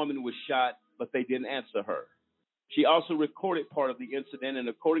why the woman was shot, but they didn't answer her. She also recorded part of the incident, and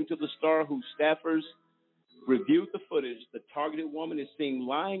according to the Star, whose staffers reviewed the footage, the targeted woman is seen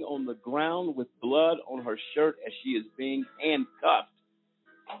lying on the ground with blood on her shirt as she is being handcuffed.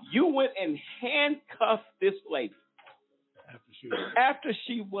 You went and handcuffed this lady after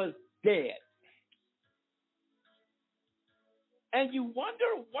she was dead. And you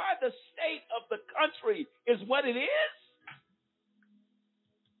wonder why the state of the country is what it is?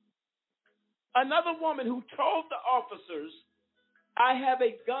 Another woman who told the officers, I have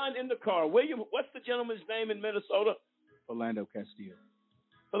a gun in the car. William, what's the gentleman's name in Minnesota? Philando Castillo.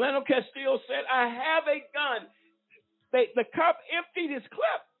 Philando Castillo said, I have a gun. The cop emptied his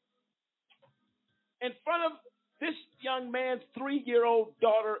clip in front of this young man's 3-year-old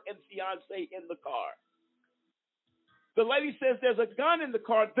daughter and fiance in the car. The lady says there's a gun in the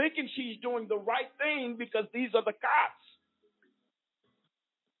car, thinking she's doing the right thing because these are the cops.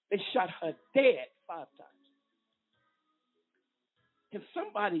 They shot her dead 5 times. Can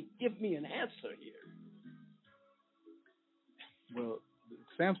somebody give me an answer here? Well,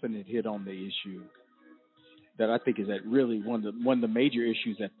 Samson had hit on the issue that I think is that really one of the major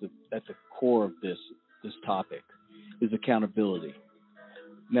issues at the core of this topic is accountability.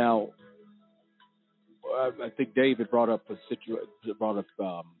 Now, I think David brought up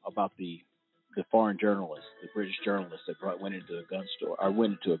about the foreign journalist, the British journalist that went into a gun store or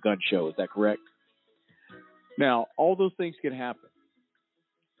went into a gun show. Is that correct? Now, all those things can happen.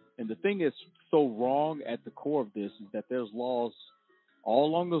 And the thing that's so wrong at the core of this is that there's laws all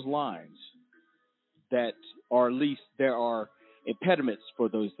along those lines that are, at least there are impediments for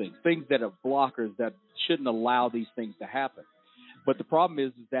those things that are blockers that shouldn't allow these things to happen. But the problem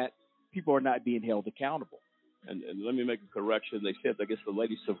is that people are not being held accountable. And let me make a correction. They said, I guess the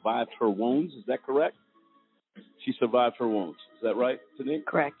lady survived her wounds. Is that correct? She survived her wounds. Is that right, Tanique?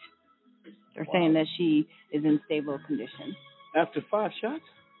 Correct. They're saying that she is in stable condition. After 5 shots?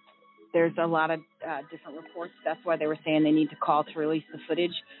 There's a lot of different reports. That's why they were saying they need to call to release the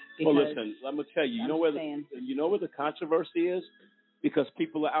footage. Well, listen, let me tell you. You know where the controversy is? Because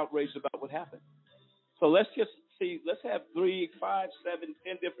people are outraged about what happened. So let's just see. Let's have 3, 5, 7,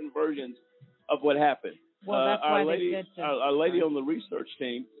 10 different versions of what happened. Well, that's why they said to. Our lady on the research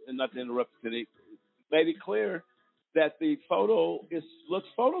team, and not to interrupt Tanique, made it clear that the photo looks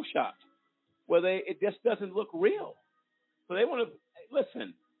photoshopped, where it just doesn't look real. So they want to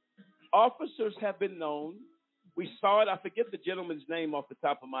listen. Officers have been known. We saw it. I forget the gentleman's name off the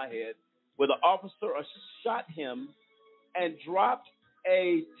top of my head, where the officer shot him and dropped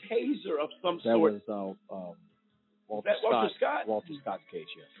a taser of some sort. That was Walter Scott. Walter Scott's case,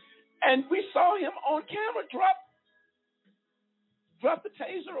 yes. And we saw him on camera drop the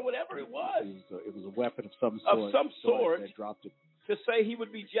taser or whatever it was. It was a weapon of some sort. Of some sort. That dropped it. To say he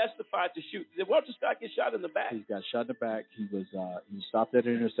would be justified to shoot. Did Walter Scott get shot in the back? He got shot in the back. He stopped at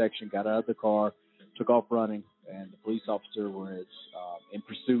an intersection, got out of the car, took off running, and the police officer was in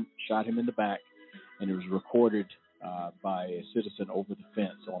pursuit, shot him in the back, and it was recorded by a citizen over the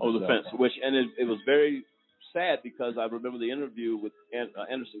fence. Over the fence, it was very sad because I remember the interview with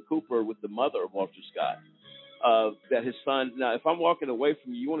Anderson Cooper with the mother of Walter Scott, that his son. Now, if I'm walking away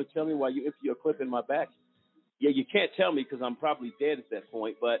from you, you want to tell me why you empty your clip in my back? Yeah, you can't tell me because I'm probably dead at that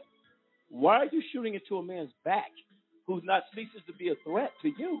point, but why are you shooting into a man's back who's not ceases to be a threat to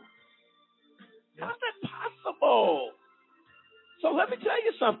you? How's that possible? So let me tell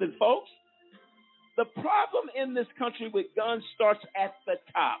you something, folks. The problem in this country with guns starts at the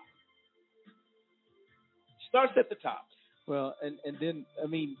top. Starts at the top. Well, and then, I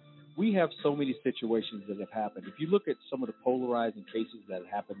mean, we have so many situations that have happened. If you look at some of the polarizing cases that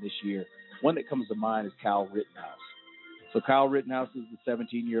have happened this year, one that comes to mind is Kyle Rittenhouse. So Kyle Rittenhouse is the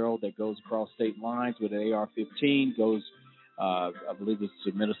 17-year-old that goes across state lines with an AR-15, goes, I believe it's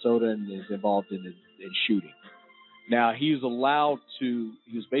to Minnesota, and is involved in shooting. Now, he was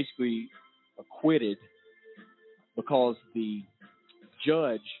basically acquitted because the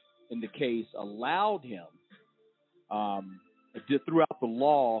judge in the case allowed him, throughout the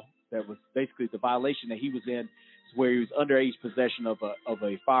law, that was basically the violation that he was in, where he was underage possession of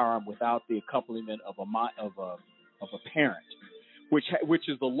a firearm without the accompaniment of a parent, which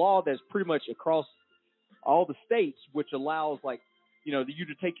is the law that's pretty much across all the states, which allows you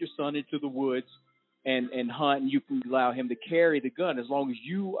to take your son into the woods and hunt, and you can allow him to carry the gun as long as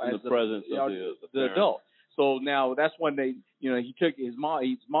you in the presence of the adult. So now that's when he took his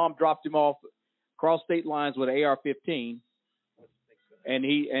mom dropped him off across state lines with an AR-15.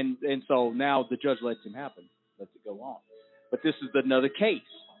 And so now the judge lets it go on. But this is another case.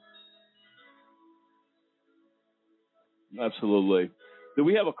 Absolutely. Do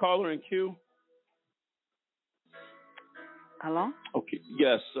we have a caller in queue? Hello? Okay.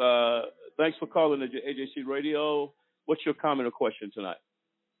 Yes. Thanks for calling the AJC Radio. What's your comment or question tonight?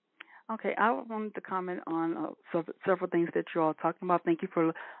 Okay, I wanted to comment on several things that you all talking about. Thank you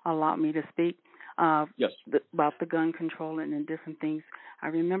for allowing me to speak. Yes. About the gun control and different things. I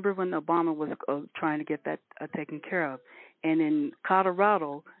remember when Obama was trying to get that taken care of. And in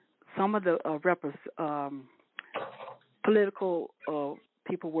Colorado, some of the political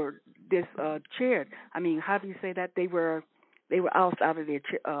people were cheered. I mean, how do you say that? They were ousted out of their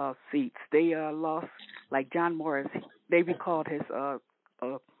seats. They lost, like John Morris. They recalled his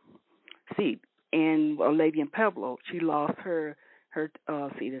seat and a lady in Pueblo, she lost her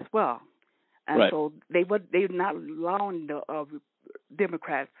seat as well. And right. So they're not allowing the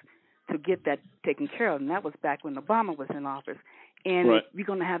Democrats to get that taken care of, and that was back when Obama was in office. And right. if we're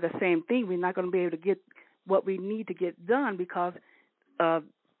going to have the same thing, we're not going to be able to get what we need to get done because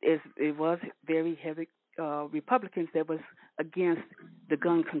it was very heavy Republicans that was against the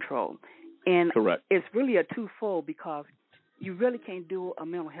gun control. And correct. It's really a twofold because you really can't do a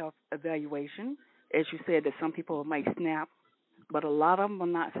mental health evaluation. As you said, that some people might snap, but a lot of them will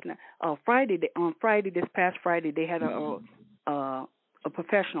not snap. This past Friday, they had a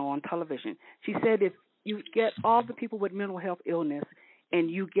professional on television. She said if you get all the people with mental health illness and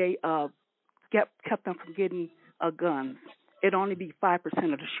you kept them from getting guns, it'd only be 5%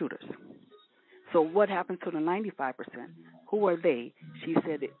 of the shooters. So what happens to the 95%? Who are they? She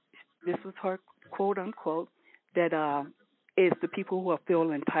said this was her quote unquote that is the people who are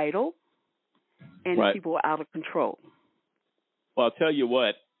feeling entitled and right. people out of control. Well, I'll tell you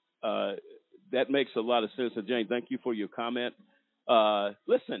what, that makes a lot of sense. And Jane, thank you for your comment.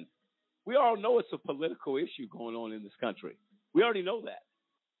 Listen, we all know it's a political issue going on in this country. We already know that.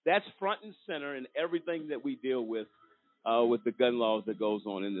 That's front and center in everything that we deal with the gun laws that goes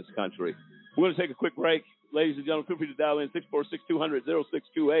on in this country. We're going to take a quick break. Ladies and gentlemen, feel free to dial in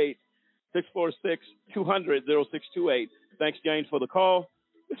 646-200-0628, 646-200-0628. Thanks, Jane, for the call.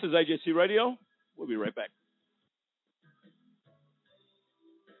 This is AJC Radio. We'll be right back.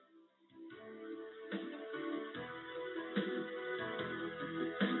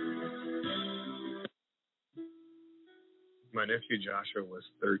 My nephew Joshua was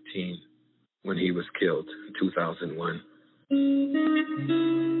 13 when he was killed in 2001.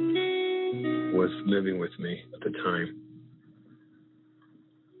 Was living with me at the time.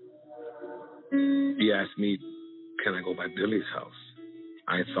 He asked me, can I go by Billy's house?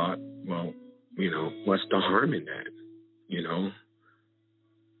 I thought, well, what's the harm in that?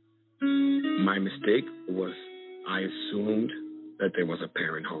 My mistake was I assumed that there was a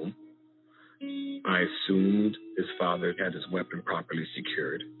parent home. I assumed his father had his weapon properly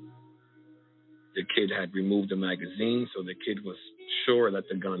secured. The kid had removed the magazine, so the kid was sure that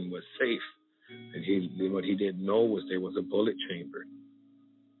the gun was safe. And what he didn't know was there was a bullet chamber.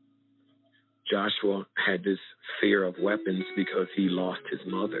 Joshua had this fear of weapons because he lost his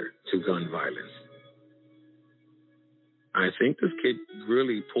mother to gun violence. I think this kid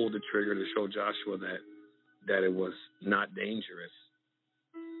really pulled the trigger to show Joshua that it was not dangerous.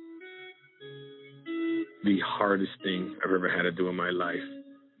 The hardest thing I've ever had to do in my life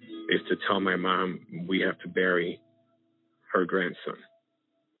is to tell my mom we have to bury her grandson.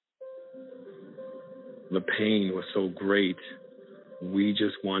 The pain was so great. We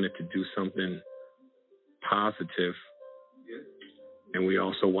just wanted to do something positive. And we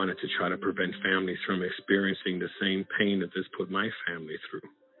also wanted to try to prevent families from experiencing the same pain that this put my family through.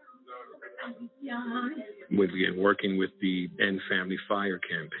 Working with the End Family Fire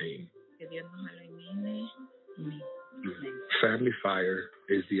campaign. Family Fire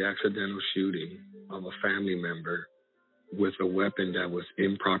is the accidental shooting of a family member with a weapon that was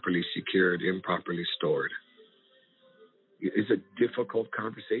improperly secured, improperly stored. It's a difficult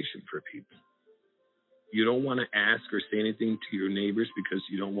conversation for people. You don't want to ask or say anything to your neighbors because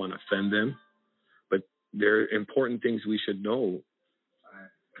you don't want to offend them. But there are important things we should know.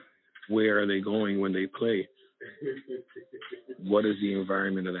 Where are they going when they play? What is the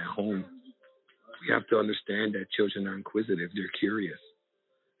environment of that home? We have to understand that children are inquisitive. They're curious.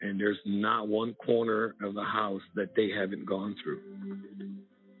 And there's not one corner of the house that they haven't gone through.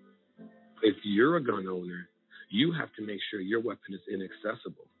 If you're a gun owner, you have to make sure your weapon is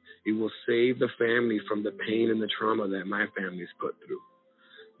inaccessible. It will save the family from the pain and the trauma that my family's put through.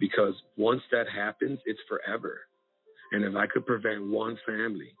 Because once that happens, it's forever. And if I could prevent one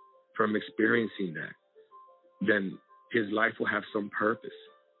family from experiencing that, then his life will have some purpose.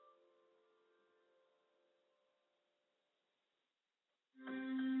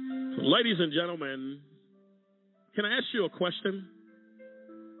 Ladies and gentlemen, can I ask you a question?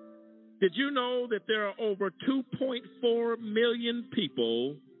 Did you know that there are over 2.4 million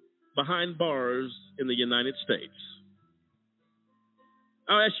people behind bars in the United States?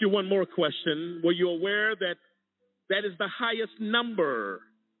 I'll ask you one more question. Were you aware that that is the highest number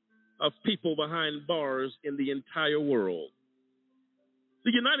of people behind bars in the entire world?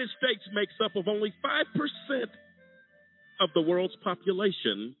 The United States makes up of only 5% of the world's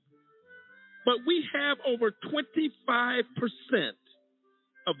population, but we have over 25%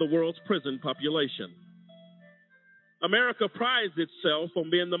 of the world's prison population. America prides itself on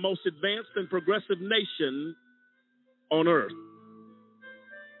being the most advanced and progressive nation on earth.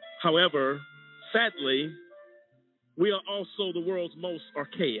 However, Sadly, we are also the world's most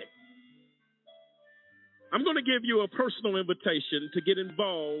archaic. I'm going to give you a personal invitation to get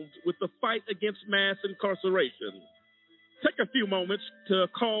involved with the fight against mass incarceration. Take a few moments to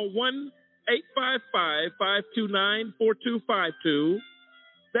call 1-855-529-4252.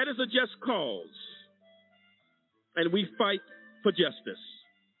 That is a just cause. And we fight for justice.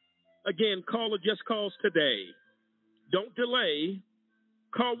 Again, call a just cause today. Don't delay.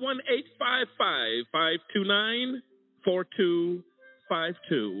 Call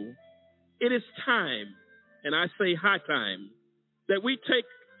 1-855-529-4252. It is time, and I say high time, that we take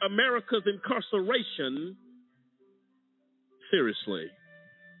America's incarceration seriously.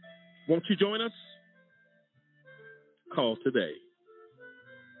 Won't you join us? Call today.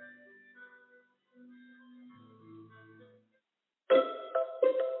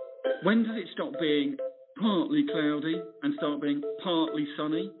 When does it stop being partly cloudy and start being partly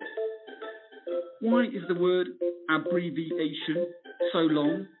sunny? Why is the word abbreviation so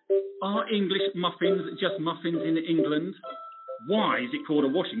long? Are English muffins just muffins in England? Why is it called a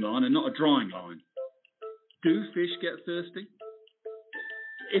washing line and not a drying line? Do fish get thirsty?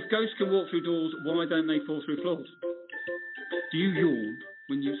 If ghosts can walk through doors, why don't they fall through floors? Do you yawn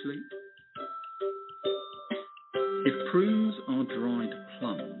when you sleep? If prunes are dried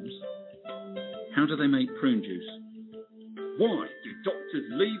plums, how do they make prune juice? Why do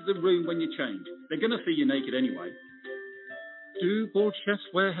doctors leave the room when you change? They're going to see you naked anyway. Do bald chefs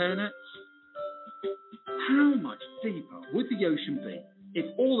wear hairnets? How much deeper would the ocean be if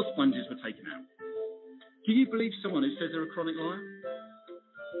all the sponges were taken out? Do you believe someone who says they're a chronic liar?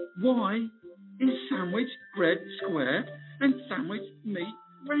 Why is sandwich bread square and sandwich meat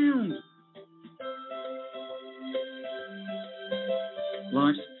round?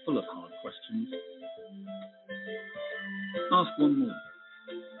 Life's full of hard questions. Ask one more.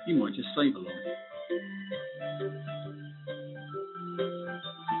 You might just save a life.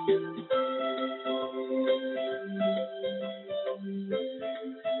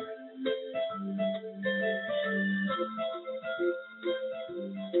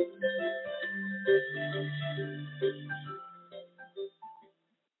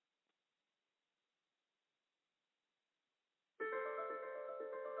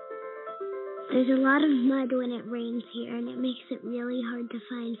 There's a lot of mud when it rains here, and it makes it really hard to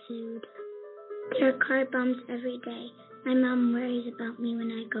find food. There are car bumps every day. My mom worries about me when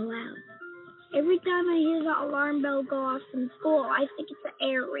I go out. Every time I hear the alarm bell go off from school, I think it's an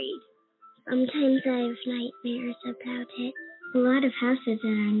air raid. Sometimes I have nightmares about it. A lot of houses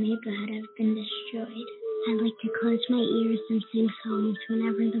in our neighborhood have been destroyed. I like to close my ears and sing songs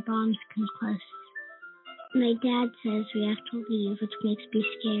whenever the bombs come close. My dad says we have to leave, which makes me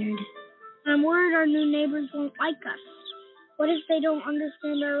scared. I'm worried our new neighbors won't like us. What if they don't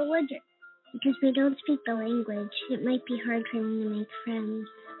understand our religion? Because we don't speak the language, it might be hard for me to make friends.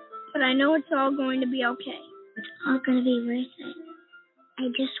 But I know it's all going to be okay. It's all going to be worth it. I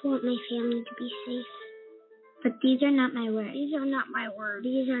just want my family to be safe. But these are not my words. These are not my words.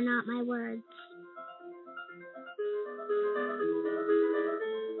 These are not my words.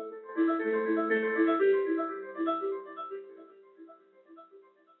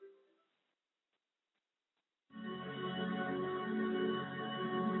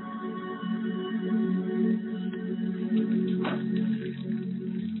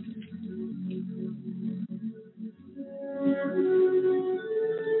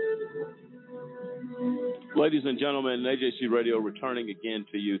 Ladies and gentlemen, AJC Radio returning again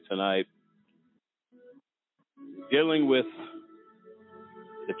to you tonight, dealing with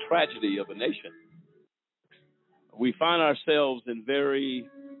the tragedy of a nation. We find ourselves in very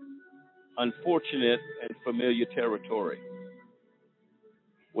unfortunate and familiar territory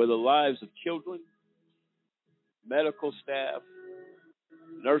where the lives of children, medical staff,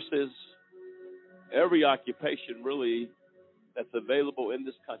 nurses, every occupation really that's available in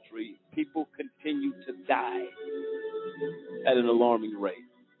this country, people continue to die at an alarming rate.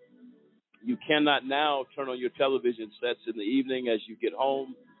 You cannot now turn on your television sets in the evening as you get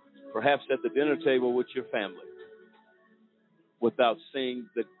home, perhaps at the dinner table with your family, without seeing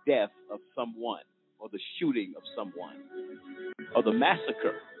the death of someone or the shooting of someone or the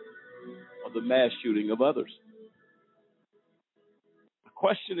massacre or the mass shooting of others. The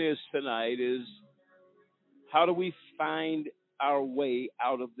question is tonight is, how do we find our way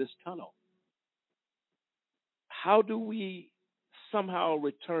out of this tunnel? How do we somehow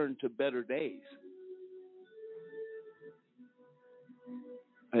return to better days?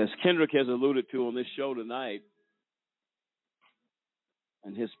 As Kendrick has alluded to on this show tonight,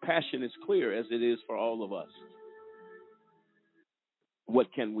 and his passion is clear as it is for all of us.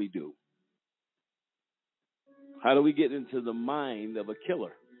 What can we do? How do we get into the mind of a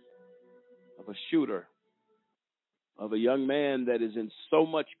killer, of a shooter, of a young man that is in so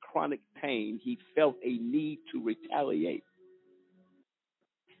much chronic pain, he felt a need to retaliate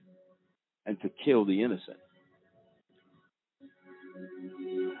and to kill the innocent?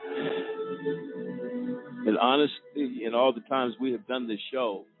 And honestly, in all the times we have done this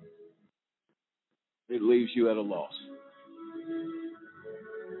show, it leaves you at a loss.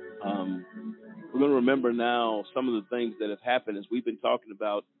 We're going to remember now some of the things that have happened as we've been talking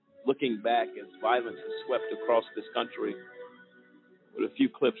about looking back as violence has swept across this country, with a few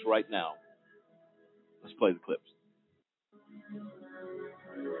clips right now. Let's play the clips.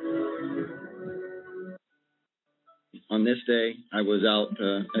 On this day, I was out.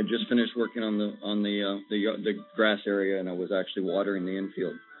 I just finished working on the grass area, and I was actually watering the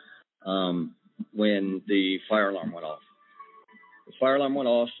infield when the fire alarm went off. The fire alarm went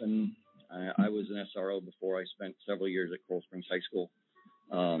off, and I was an SRO before. I spent several years at Coral Springs High School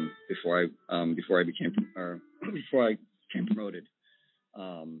before I became promoted,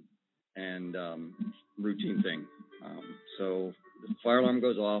 and routine thing. So the fire alarm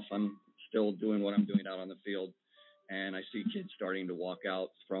goes off. I'm still doing what I'm doing out on the field, and I see kids starting to walk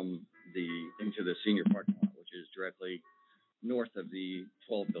out from into the senior parking lot, which is directly north of the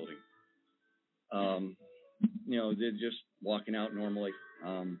 12 building. They're just walking out normally.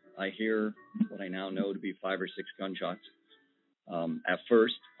 I hear what I now know to be 5 or 6 gunshots. At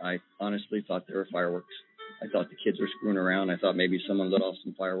first, I honestly thought they were fireworks. I thought the kids were screwing around. I thought maybe someone lit off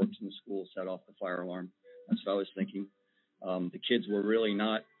some fireworks in the school, set off the fire alarm. That's what I was thinking. The kids were really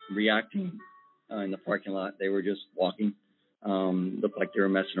not reacting in the parking lot. They were just walking. Looked like they were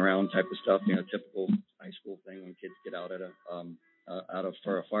messing around type of stuff, typical high school thing when kids get out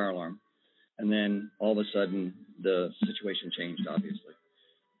for a fire alarm. And then all of a sudden, the situation changed, obviously.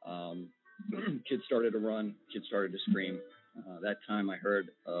 Kids started to run. Kids started to scream. That time I heard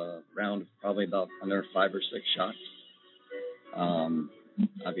around probably about another 5 or 6 shots.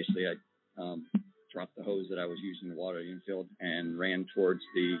 Obviously, I dropped the hose that I was using to water the infield and ran towards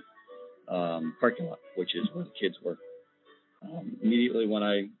the parking lot, which is where the kids were. Immediately when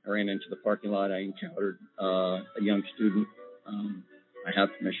I ran into the parking lot, I encountered a young student. I have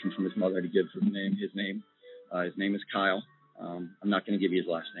permission from his mother to give his name. His name is Kyle. I'm not going to give you his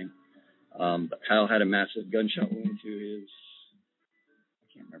last name. But Kyle had a massive gunshot wound to his,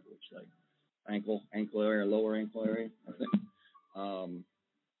 I can't remember which leg, ankle area, lower ankle area, I think.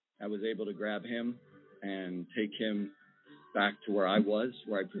 I was able to grab him and take him back to where I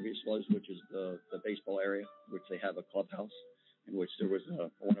previously was, which is the baseball area, which they have a clubhouse, in which there was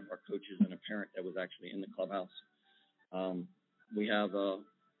one of our coaches and a parent that was actually in the clubhouse. We have a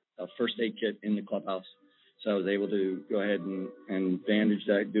first aid kit in the clubhouse, so I was able to go ahead and bandage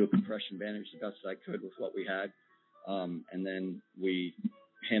that, do a compression bandage the best I could with what we had, and then we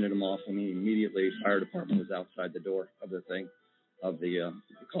handed him off. I mean, immediately, fire department was outside the door of the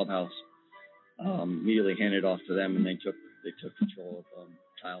clubhouse. Immediately handed off to them, and they took control of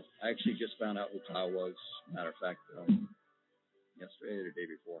Kyle. I actually just found out who Kyle was. Matter of fact, yesterday or the day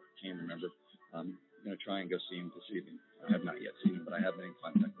before, can't remember. I'm going to try and go see him this evening. I have not yet seen him, but I have been in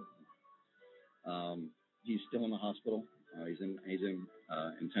contact with him. He's still in the hospital. He's in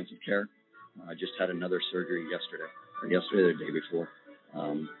intensive care. I just had another surgery yesterday or the day before,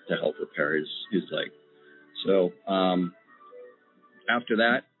 to help repair his leg. So after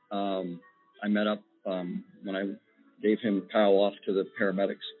that, I met up when I gave him Kyle off to the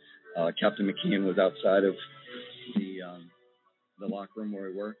paramedics. Captain McKeon was outside of the locker room where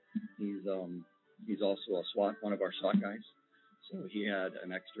we were. He's also one of our SWAT guys. So he had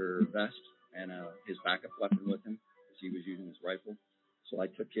an extra vest and his backup weapon with him because he was using his rifle. So I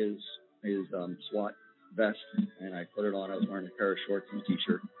took his SWAT vest and I put it on. I was wearing a pair of shorts and a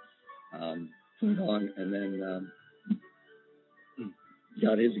t-shirt. Put it on and then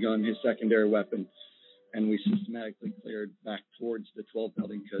got his gun, his secondary weapon, and we systematically cleared back towards the 12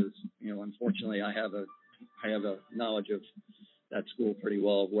 building because, unfortunately I have a knowledge of that school pretty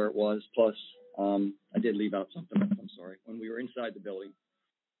well, where it was. Plus, I did leave out something else, I'm sorry. When we were inside the building,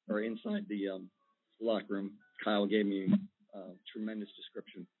 or inside the locker room, Kyle gave me a tremendous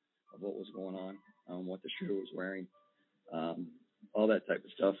description of what was going on, what the shooter was wearing, all that type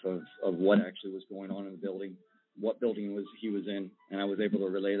of stuff of what actually was going on in the building, what building he was in, and I was able to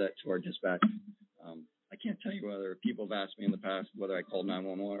relay that to our dispatch. I can't tell you whether people have asked me in the past whether I called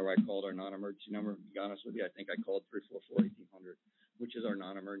 911 or I called our non-emergency number. To be honest with you, I think I called 344-1800, which is our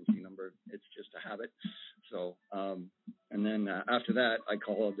non-emergency number. It's just a habit. So, and then after that, I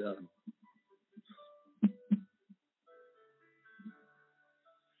called.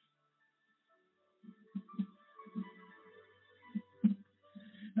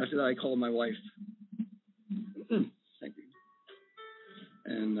 After that, I called my wife. Thank you.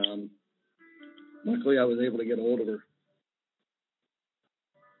 And luckily, I was able to get a hold of her.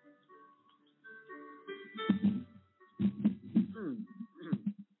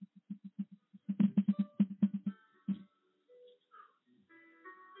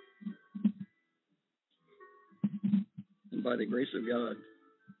 And by the grace of God,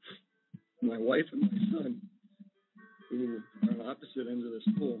 my wife and my son, who are on opposite ends of the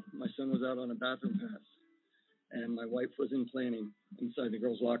school, my son was out on a bathroom pass, and my wife was in planning inside the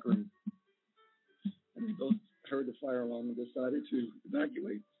girls' locker room. And they both heard the fire alarm and decided to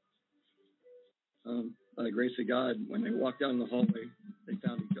evacuate. By the grace of God, when they walked down the hallway, they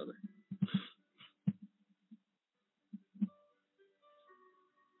found each other.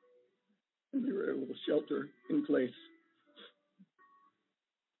 And they were able to shelter in place.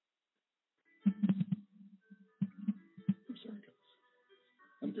 I'm sorry, guys.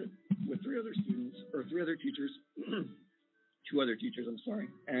 I'm good. With three other teachers, two other teachers,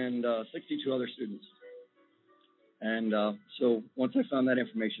 and 62 other students. And so once I found that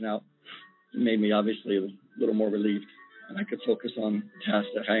information out, it made me obviously a little more relieved, and I could focus on the task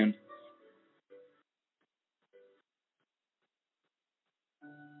at hand.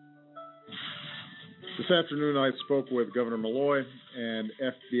 This afternoon, I spoke with Governor Malloy and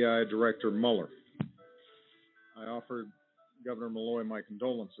FBI Director Mueller. I offered Governor Malloy my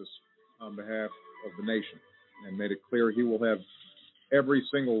condolences on behalf of the nation and made it clear he will have every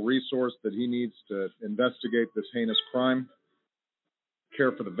single resource that he needs to investigate this heinous crime,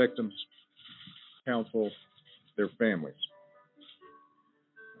 care for the victims, counsel their families.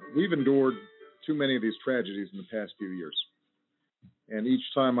 We've endured too many of these tragedies in the past few years, and each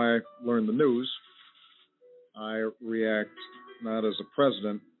time I learn the news, I react not as a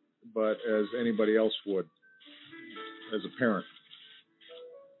president, but as anybody else would, as a parent.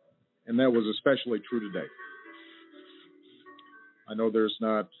 And that was especially true today. I know there's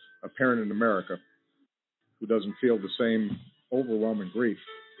not a parent in America who doesn't feel the same overwhelming grief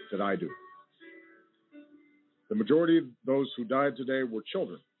that I do. The majority of those who died today were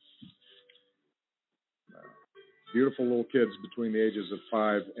children. Beautiful little kids between the ages of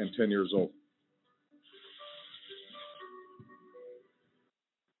 5 and 10 years old.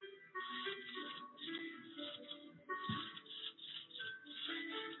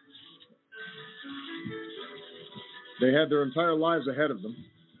 They had their entire lives ahead of them.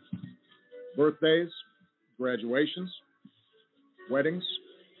 Birthdays, graduations, weddings,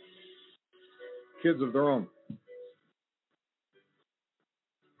 kids of their own.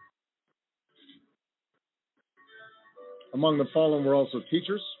 Among the fallen were also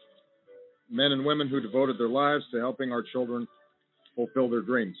teachers, men and women who devoted their lives to helping our children fulfill their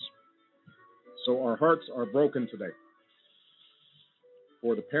dreams. So our hearts are broken today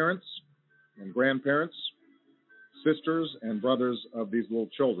for the parents and grandparents, sisters and brothers of these little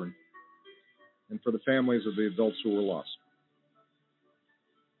children, and for the families of the adults who were lost.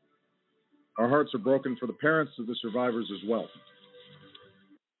 Our hearts are broken for the parents of the survivors as well.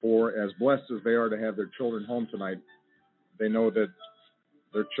 For as blessed as they are to have their children home tonight, they know that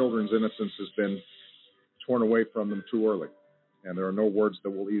their children's innocence has been torn away from them too early, and there are no words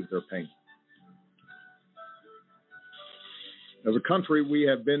that will ease their pain. As a country, we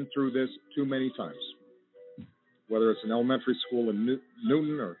have been through this too many times, whether it's an elementary school in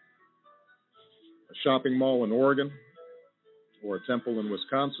Newton or a shopping mall in Oregon or a temple in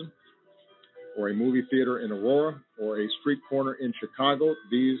Wisconsin or a movie theater in Aurora or a street corner in Chicago.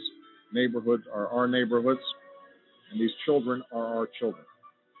 These neighborhoods are our neighborhoods, and these children are our children.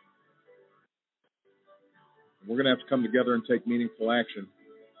 We're going to have to come together and take meaningful action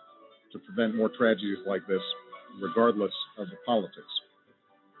to prevent more tragedies like this, regardless of the politics.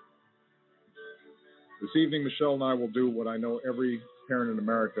 This evening, Michelle and I will do what I know every parent in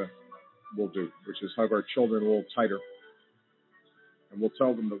America will do, which is hug our children a little tighter, and we'll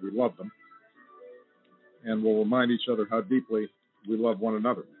tell them that we love them, and we'll remind each other how deeply we love one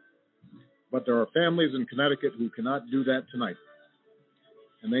another. But there are families in Connecticut who cannot do that tonight,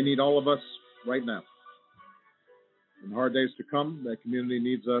 and they need all of us right now. In the hard days to come, that community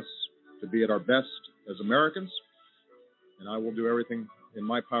needs us to be at our best as Americans, and I will do everything in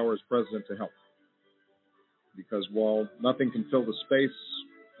my power as president to help. Because while nothing can fill the space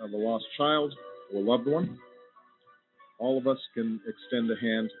of a lost child or loved one, all of us can extend a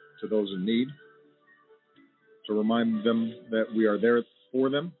hand to those in need, to remind them that we are there for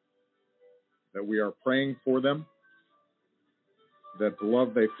them, that we are praying for them, that the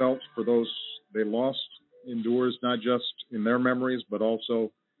love they felt for those they lost endures not just in their memories, but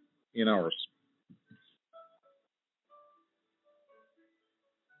also in ours.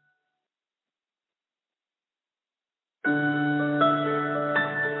 Well,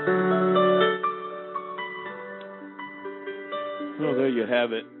 there you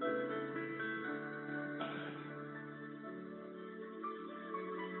have it.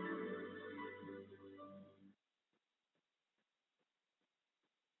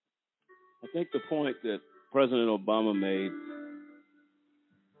 I think the point that President Obama made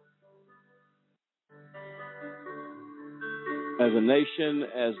as a nation,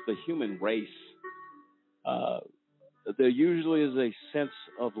 as the human race, there usually is a sense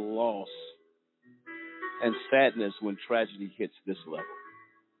of loss and sadness when tragedy hits this level.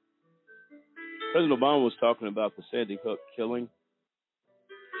 President Obama was talking about the Sandy Hook shooting.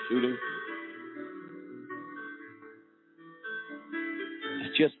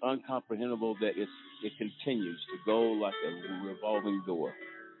 It's just incomprehensible that it continues to go like a revolving door.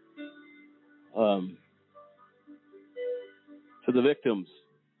 To the victims,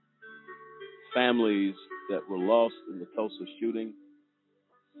 families that were lost in the Tulsa shooting,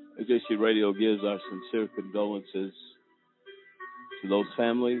 AJC Radio gives our sincere condolences to those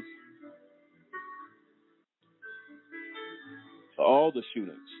families, to all the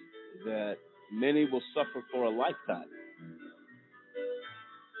shootings that many will suffer for a lifetime.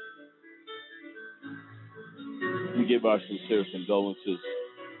 We give our sincere condolences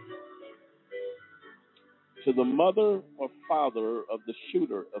to the mother or father of the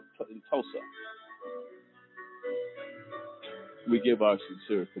shooter in Tulsa. We give our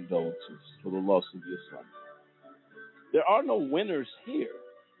sincere condolences for the loss of your son. There are no winners here.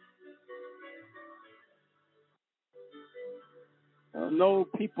 No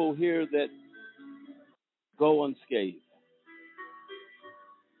people here that go unscathed.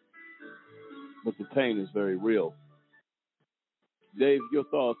 But the pain is very real. Dave, your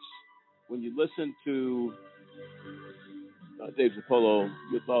thoughts when you listen to Dave Zappolo,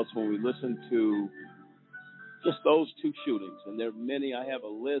 your thoughts when we listen to just those two shootings, and there are many. I have a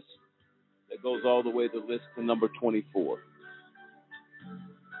list that goes all the way to number 24.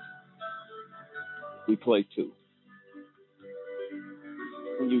 We play two.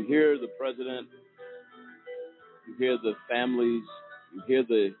 When you hear the president, you hear the families, you hear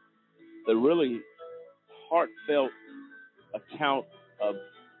the really heartfelt account of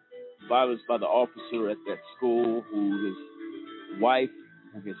violence by the officer at that school, who his wife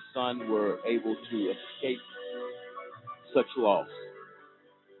and his son were able to escape such loss.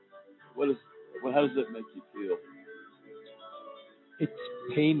 How does that make you feel? It's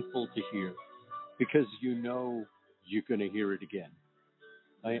painful to hear because you know you're going to hear it again.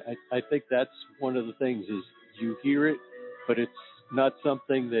 I think that's one of the things is you hear it, but it's not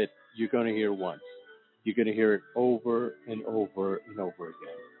something that you're going to hear once. You're going to hear it over and over and over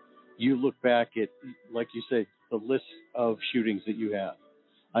again. You look back at, like you say, the list of shootings that you have.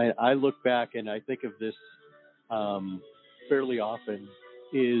 I look back and I think of this fairly often.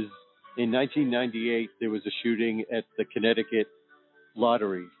 Is in 1998 there was a shooting at the Connecticut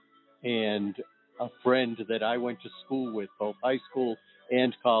Lottery, and a friend that I went to school with, both high school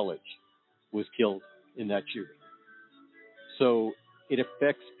and college, was killed in that shooting. So it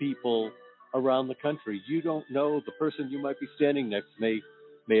affects people around the country. You don't know, the person you might be standing next may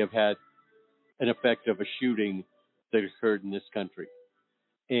have had an effect of a shooting that occurred in this country.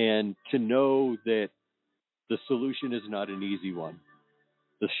 And to know that the solution is not an easy one.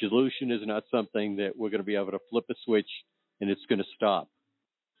 The solution is not something that we're going to be able to flip a switch and it's going to stop.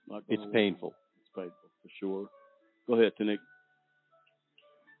 It's painful. It's painful, for sure. Go ahead, Tanik.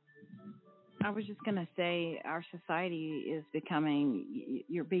 I was just going to say our society is becoming,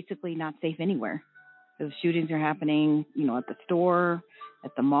 you're basically not safe anywhere. The shootings are happening, at the store,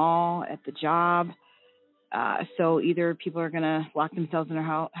 at the mall, at the job. So either people are going to lock themselves in their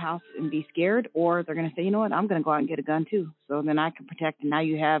house and be scared, or they're going to say, you know what, I'm going to go out and get a gun too. So then I can protect. And now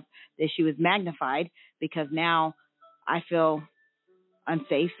you have the issue is magnified because now I feel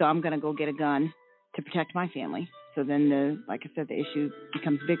unsafe. So I'm going to go get a gun to protect my family. So then, like I said, the issue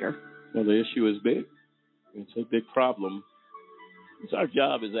becomes bigger. Well, the issue is big. It's a big problem. It's our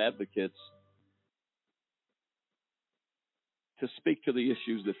job as advocates to speak to the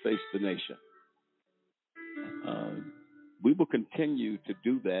issues that face the nation. We will continue to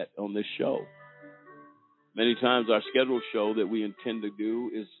do that on this show. Many times our scheduled show that we intend to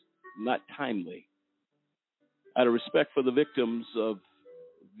do is not timely. Out of respect for the victims of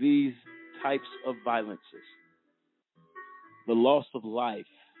these types of violences, the loss of life,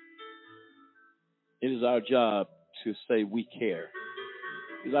 it is our job to say we care.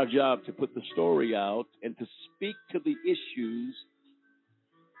 It is our job to put the story out and to speak to the issues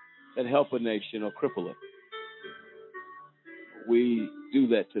that help a nation or cripple it. We do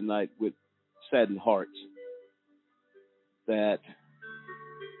that tonight with saddened hearts. that,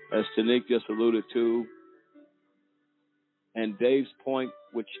 as Tanique just alluded to, and Dave's point,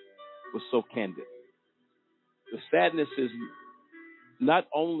 which was so candid, the sadness is not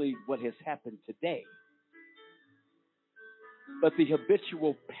only what has happened today, but the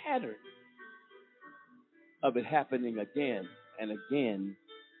habitual pattern of it happening again and again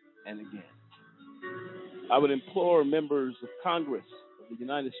and again. I would implore members of Congress, of the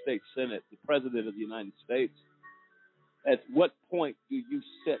United States Senate, the President of the United States, at what point do you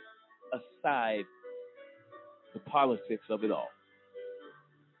set aside the politics of it all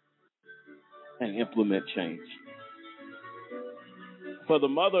and implement change? For the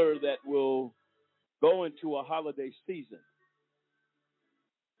mother that will go into a holiday season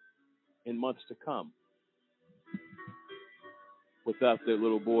in months to come without their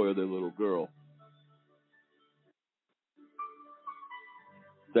little boy or their little girl,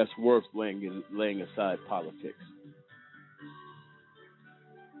 that's worth laying aside politics.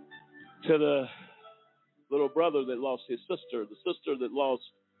 To the little brother that lost his sister, the sister that lost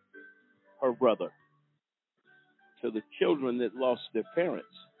her brother, to the children that lost their parents,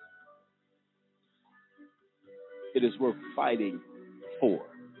 it is worth fighting for.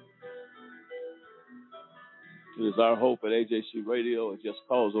 It is our hope at AJC Radio, a Just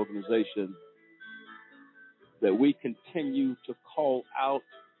Cause organization, that we continue to call out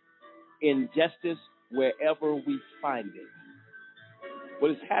injustice wherever we find it. What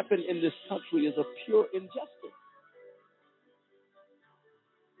has happened in this country is a pure injustice,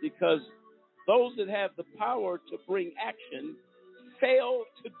 because those that have the power to bring action fail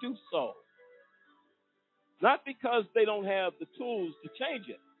to do so. Not because they don't have the tools to change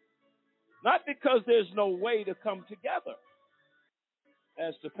it, not because there's no way to come together.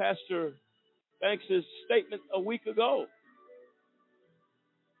 As to Pastor Banks' statement a week ago,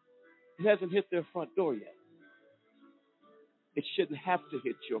 it hasn't hit their front door yet. It shouldn't have to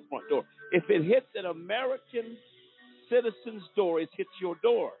hit your front door. If it hits an American citizen's door, it hits your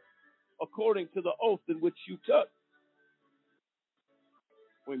door, according to the oath in which you took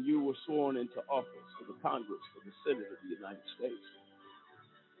when you were sworn into office for the Congress, for the Senate of the United States.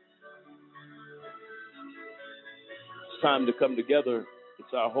 It's time to come together.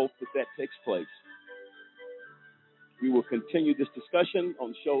 It's our hope that that takes place. We will continue this discussion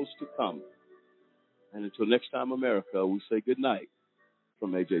on shows to come. And until next time, America, we say good night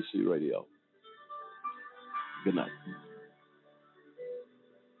from AJC Radio. Good night.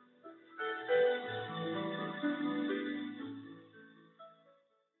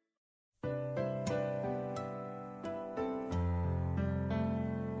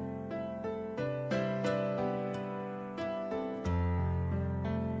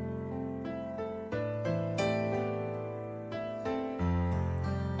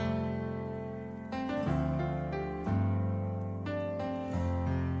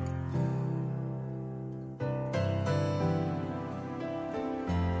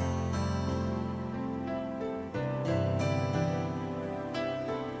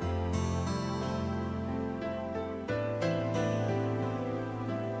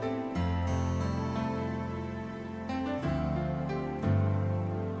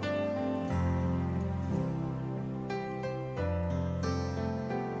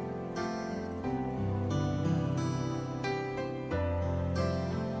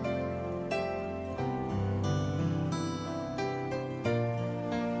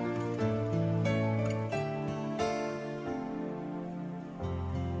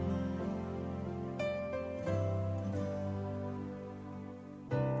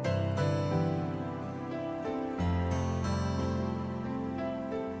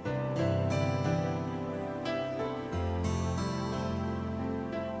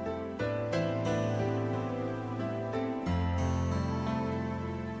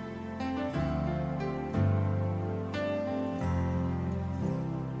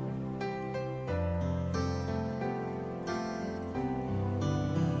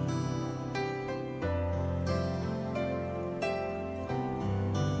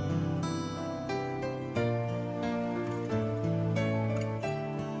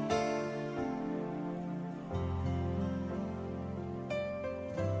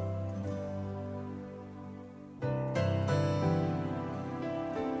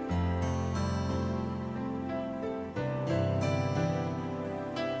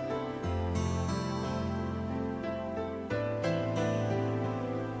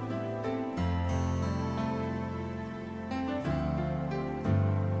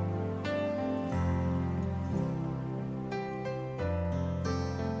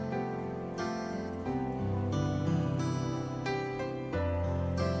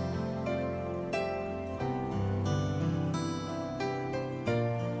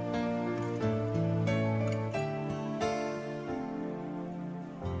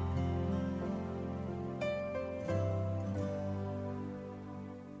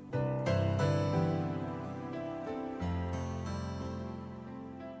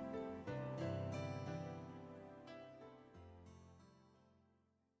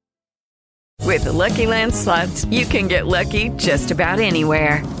 With the Lucky Land Slots, you can get lucky just about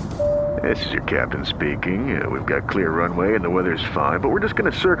anywhere. This is your captain speaking. We've got clear runway and the weather's fine, but we're just going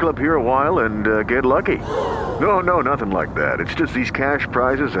to circle up here a while and get lucky. No, nothing like that. It's just these cash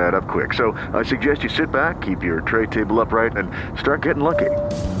prizes add up quick. So I suggest you sit back, keep your tray table upright, and start getting lucky.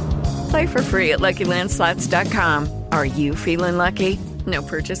 Play for free at LuckyLandSlots.com. Are you feeling lucky? No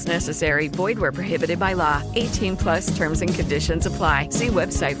purchase necessary. Void where prohibited by law. 18+ terms and conditions apply. See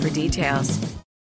website for details.